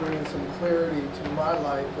for bringing some clarity to my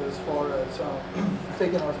life as far as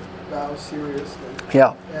taking our vows seriously.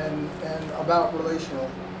 Yeah. And about relational.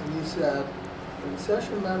 And you said, when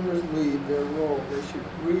session members leave their role, they should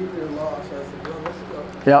grieve their loss as the brother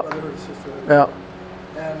or sister. Yeah.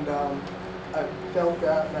 And I felt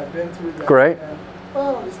that, and I've been through that. Great. And,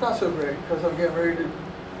 well, it's not so great because I'm getting ready to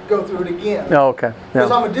go through it again. Oh, okay. Because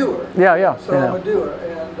I'm a doer. Yeah. So I'm a doer,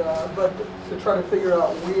 and but to try to figure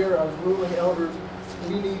out where as ruling elders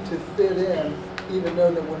we need to fit in, even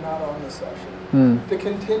though that we're not on the session, to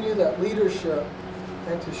continue that leadership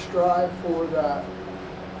and to strive for that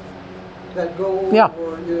goal,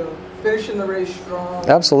 or finishing the race strong.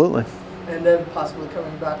 Absolutely. And then possibly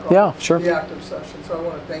coming back on the active session. So I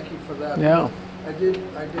want to thank you for that. Yeah. I did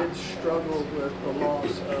struggle with the loss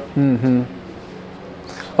of. Mm-hmm.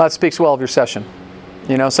 Well, that speaks well of your session.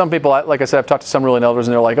 Some people, like I said, I've talked to some ruling elders,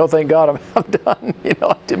 and they're like, "Oh, thank God, I'm done.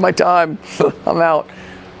 I did my time. I'm out."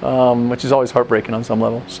 which is always heartbreaking on some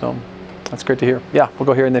level. So that's great to hear. Yeah, we'll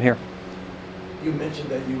go here and then here. You mentioned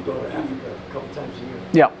that you go to Africa a couple times a year.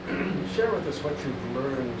 Yeah. Share with us what you've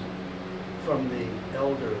learned from the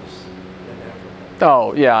elders in Africa.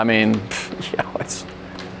 Oh yeah, I mean, it's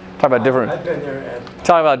talk about different. I've been there and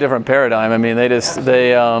talk about a different paradigm. I mean, but it's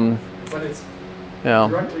directly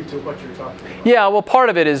to what you're talking about. Yeah, well, part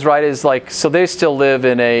of it is like, so they still live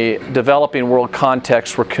in a developing world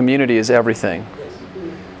context where community is everything.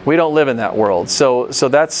 We don't live in that world, so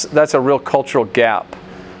that's a real cultural gap.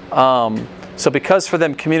 So because for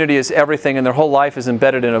them community is everything and their whole life is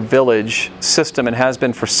embedded in a village system and has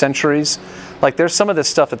been for centuries, like there's some of this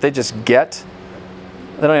stuff that they just get,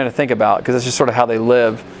 they don't even think about because it's just sort of how they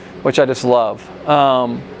live, which I just love.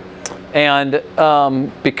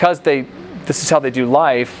 Because this is how they do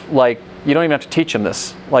life, like you don't even have to teach them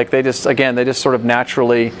this. Like they just sort of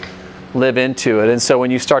naturally live into it. And so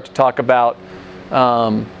when you start to talk about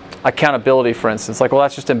accountability, for instance, like, well,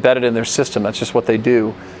 that's just embedded in their system. That's just what they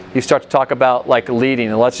do. You start to talk about like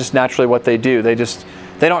leading, and that's just naturally what they do. They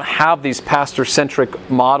don't have these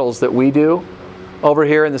pastor-centric models that we do over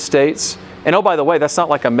here in the States. And oh, by the way, that's not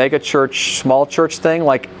like a mega church, small church thing.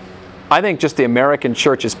 Like, I think just the American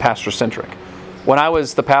church is pastor-centric. When I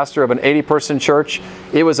was the pastor of an 80-person church,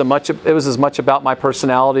 it was as much about my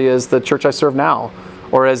personality as the church I serve now,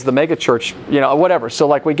 or as the mega church, whatever. So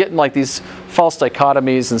like we get in like these false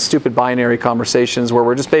dichotomies and stupid binary conversations where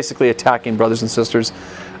we're just basically attacking brothers and sisters,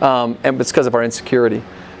 and it's because of our insecurity.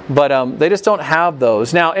 But they just don't have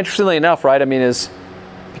those. Now, interestingly enough, right? I mean, is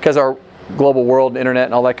because our global world, internet,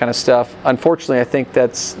 and all that kind of stuff. Unfortunately, I think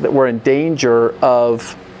that we're in danger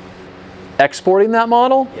of exporting that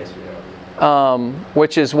model. Yes, we are.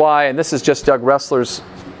 Which is why, and this is just Doug Ressler's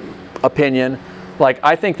opinion, like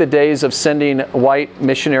I think the days of sending white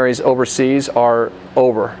missionaries overseas are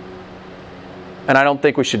over. And I don't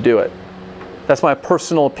think we should do it. That's my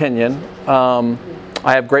personal opinion.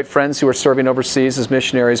 I have great friends who are serving overseas as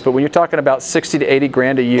missionaries, but when you're talking about 60 to 80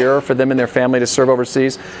 grand a year for them and their family to serve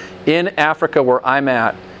overseas, in Africa where I'm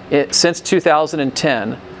at, since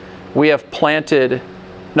 2010, we have planted,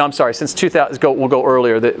 since 2000, we'll go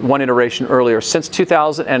earlier, one iteration earlier, since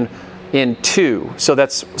 2002, so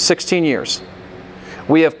that's 16 years,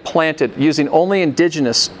 we have planted, using only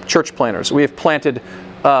indigenous church planters, we have planted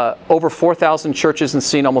over 4,000 churches and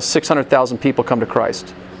seen almost 600,000 people come to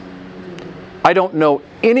Christ. I don't know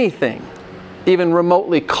anything even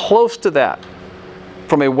remotely close to that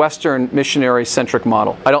from a Western missionary-centric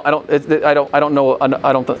model. There's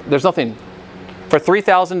nothing. For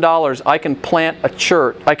 $3,000, I can plant a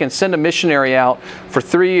church. I can send a missionary out for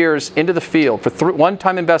 3 years into the field for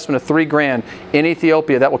one-time investment of $3,000 in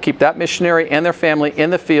Ethiopia. That will keep that missionary and their family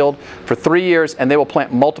in the field for 3 years, and they will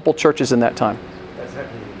plant multiple churches in that time. That's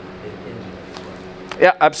happening in India as well.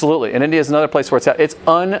 Yeah, absolutely. And India is another place where it's at. It's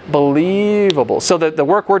unbelievable. So the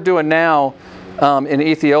work we're doing now in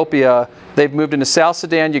Ethiopia, they've moved into South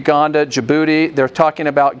Sudan, Uganda, Djibouti. They're talking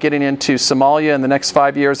about getting into Somalia in the next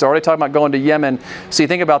 5 years. They're already talking about going to Yemen. So you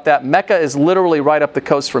think about that. Mecca is literally right up the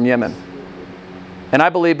coast from Yemen. And I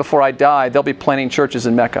believe before I die, they'll be planting churches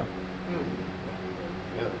in Mecca.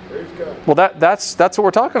 Yeah, praise God. Well, that's what we're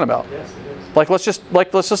talking about. Yes, it is.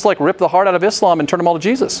 Let's just rip the heart out of Islam and turn them all to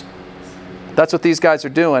Jesus. That's what these guys are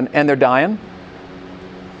doing, and they're dying,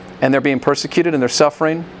 and they're being persecuted, and they're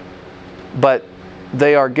suffering, but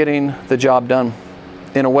they are getting the job done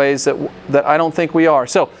in ways that I don't think we are.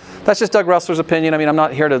 So that's just Doug Ressler's opinion. I mean, I'm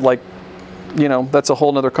not here to that's a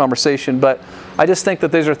whole other conversation, but I just think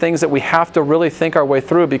that these are things that we have to really think our way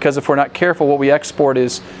through, because if we're not careful, what we export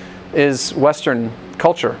is Western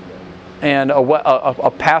culture. And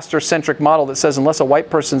a pastor-centric model that says unless a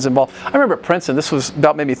white person's involved. I remember at Princeton, this was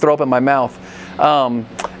about made me throw up in my mouth.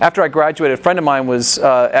 After I graduated, a friend of mine was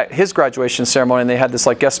at his graduation ceremony, and they had this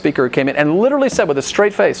guest speaker who came in and literally said with a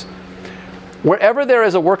straight face, wherever there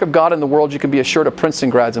is a work of God in the world, you can be assured of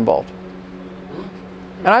Princeton grads involved.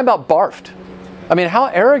 And I about barfed. I mean, how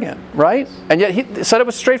arrogant, right? And yet he said it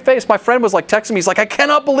with a straight face. My friend was texting me. He's like, I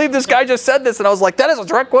cannot believe this guy just said this. And I was like, that is a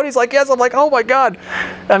direct quote. He's like, yes. I'm like, oh my God.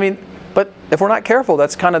 I mean, but if we're not careful,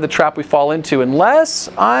 that's kind of the trap we fall into. Unless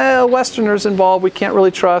Westerners involved, we can't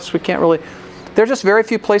really trust. There are just very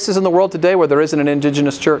few places in the world today where there isn't an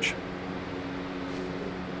indigenous church.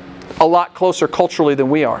 A lot closer culturally than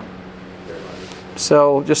we are.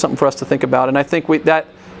 So just something for us to think about. And I think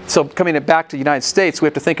so coming back to the United States, we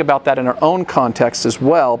have to think about that in our own context as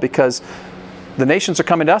well, because the nations are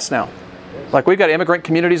coming to us now. We've got immigrant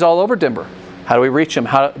communities all over Denver. How do we reach them?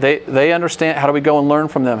 How do they understand? How do we go and learn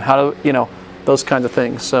from them? How do those kinds of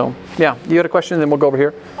things? So yeah, you had a question, and then we'll go over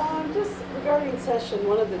here. Just regarding session session,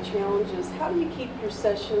 one of the challenges, how do you keep your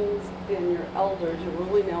sessions and your elders, your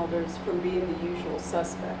ruling elders, from being the usual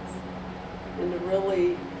suspects? And to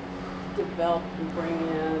really develop and bring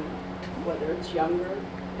in, whether it's younger.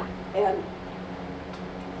 And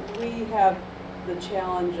we have the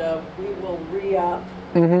challenge of we will re-up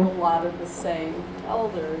a lot of the same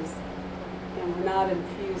elders, and we're not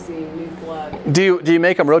infusing new blood. Do you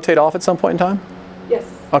make them rotate off at some point in time? Yes.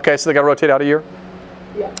 Okay, so they got to rotate out a year?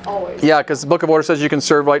 Yeah, always. Yeah, because the Book of Order says you can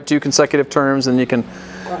serve like 2 consecutive terms and you can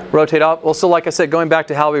rotate off. Well, so like I said, going back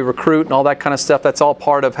to how we recruit and all that kind of stuff, that's all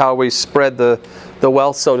part of how we spread the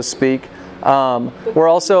wealth, so to speak. We're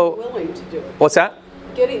also willing to do it. What's that?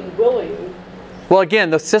 Getting willing. Well, again,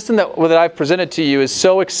 the system that I've presented to you is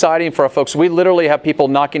so exciting for our folks. We literally have people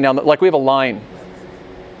knocking down, like we have a line,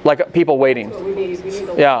 like people waiting. That's what we need. We need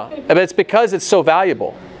a Yeah, line. but it's because it's so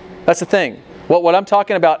valuable. That's the thing. What I'm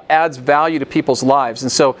talking about adds value to people's lives.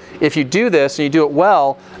 And so if you do this and you do it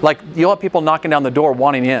well, like you'll have people knocking down the door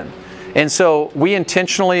wanting in. And so we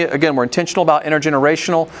intentionally, again, we're intentional about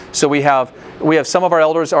intergenerational. So we have some of our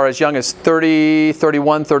elders are as young as 30,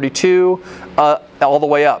 31, 32, all the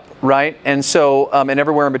way up, right? And so, and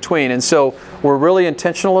everywhere in between. And so we're really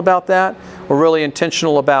intentional about that. We're really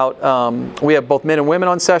intentional about, we have both men and women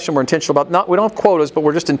on session. We're intentional about, we don't have quotas, but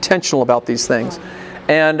we're just intentional about these things.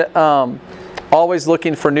 And always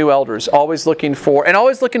looking for new elders, always looking for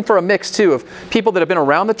a mix too of people that have been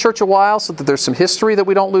around the church a while, so that there's some history that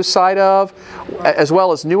we don't lose sight of, as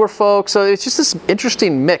well as newer folks. So it's just this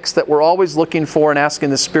interesting mix that we're always looking for and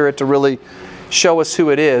asking the Spirit to really show us who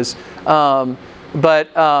it is. I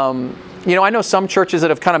know some churches that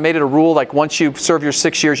have kind of made it a rule, like once you serve your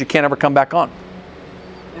 6 years, you can't ever come back on.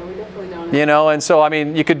 Yeah, we definitely don't. And so, I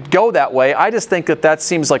mean, you could go that way. I just think that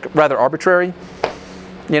seems like rather arbitrary.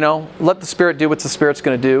 Let the Spirit do what the Spirit's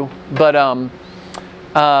going to do. But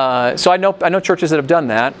so I know churches that have done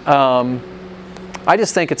that. I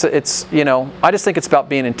just think it's about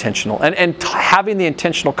being intentional and having the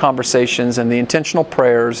intentional conversations and the intentional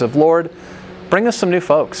prayers of, Lord, bring us some new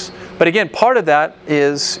folks. But again, part of that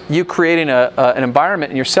is you creating an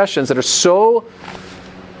environment in your sessions that are so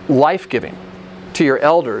life-giving to your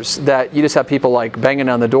elders that you just have people like banging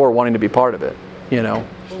on the door wanting to be part of it. We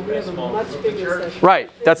have a much bigger session. Right.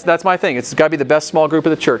 That's my thing. It's got to be the best small group of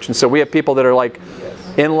the church. And so we have people that are like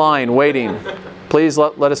in line waiting. Please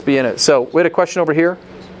let us be in it. So we had a question over here.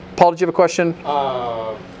 Paul, did you have a question?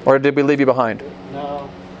 Or did we leave you behind? No.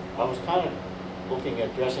 I was kind of looking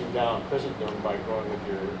at dressing down Christendom by going with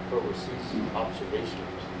your overseas observations.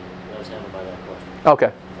 That was handled by that question.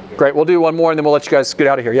 Okay. Great. We'll do one more and then we'll let you guys get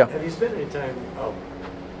out of here. Yeah. Have you spent any time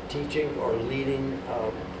teaching or leading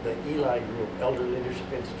the Eli Group Elder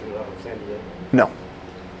Leadership Institute out of San Diego? No.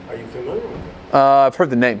 Are you familiar with it? I've heard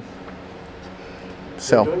the name.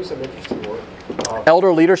 They're doing some interesting work.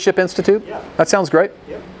 Elder Leadership Institute? Yeah. That sounds great.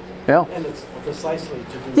 Yep. Yeah. And it's precisely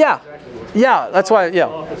to do Yeah. exactly what Yeah, that's why, yeah.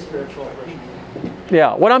 office spiritual oppression.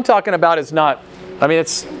 Yeah. What I'm talking about is not,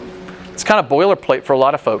 it's kind of boilerplate for a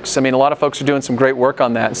lot of folks. I mean, a lot of folks are doing some great work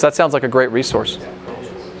on that. So that sounds like a great resource.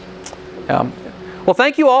 Well,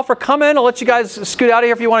 thank you all for coming. I'll let you guys scoot out of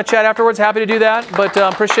here if you want to chat afterwards. Happy to do that. But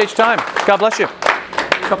appreciate your time. God bless you.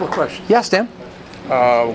 A couple of questions. Yes, Dan.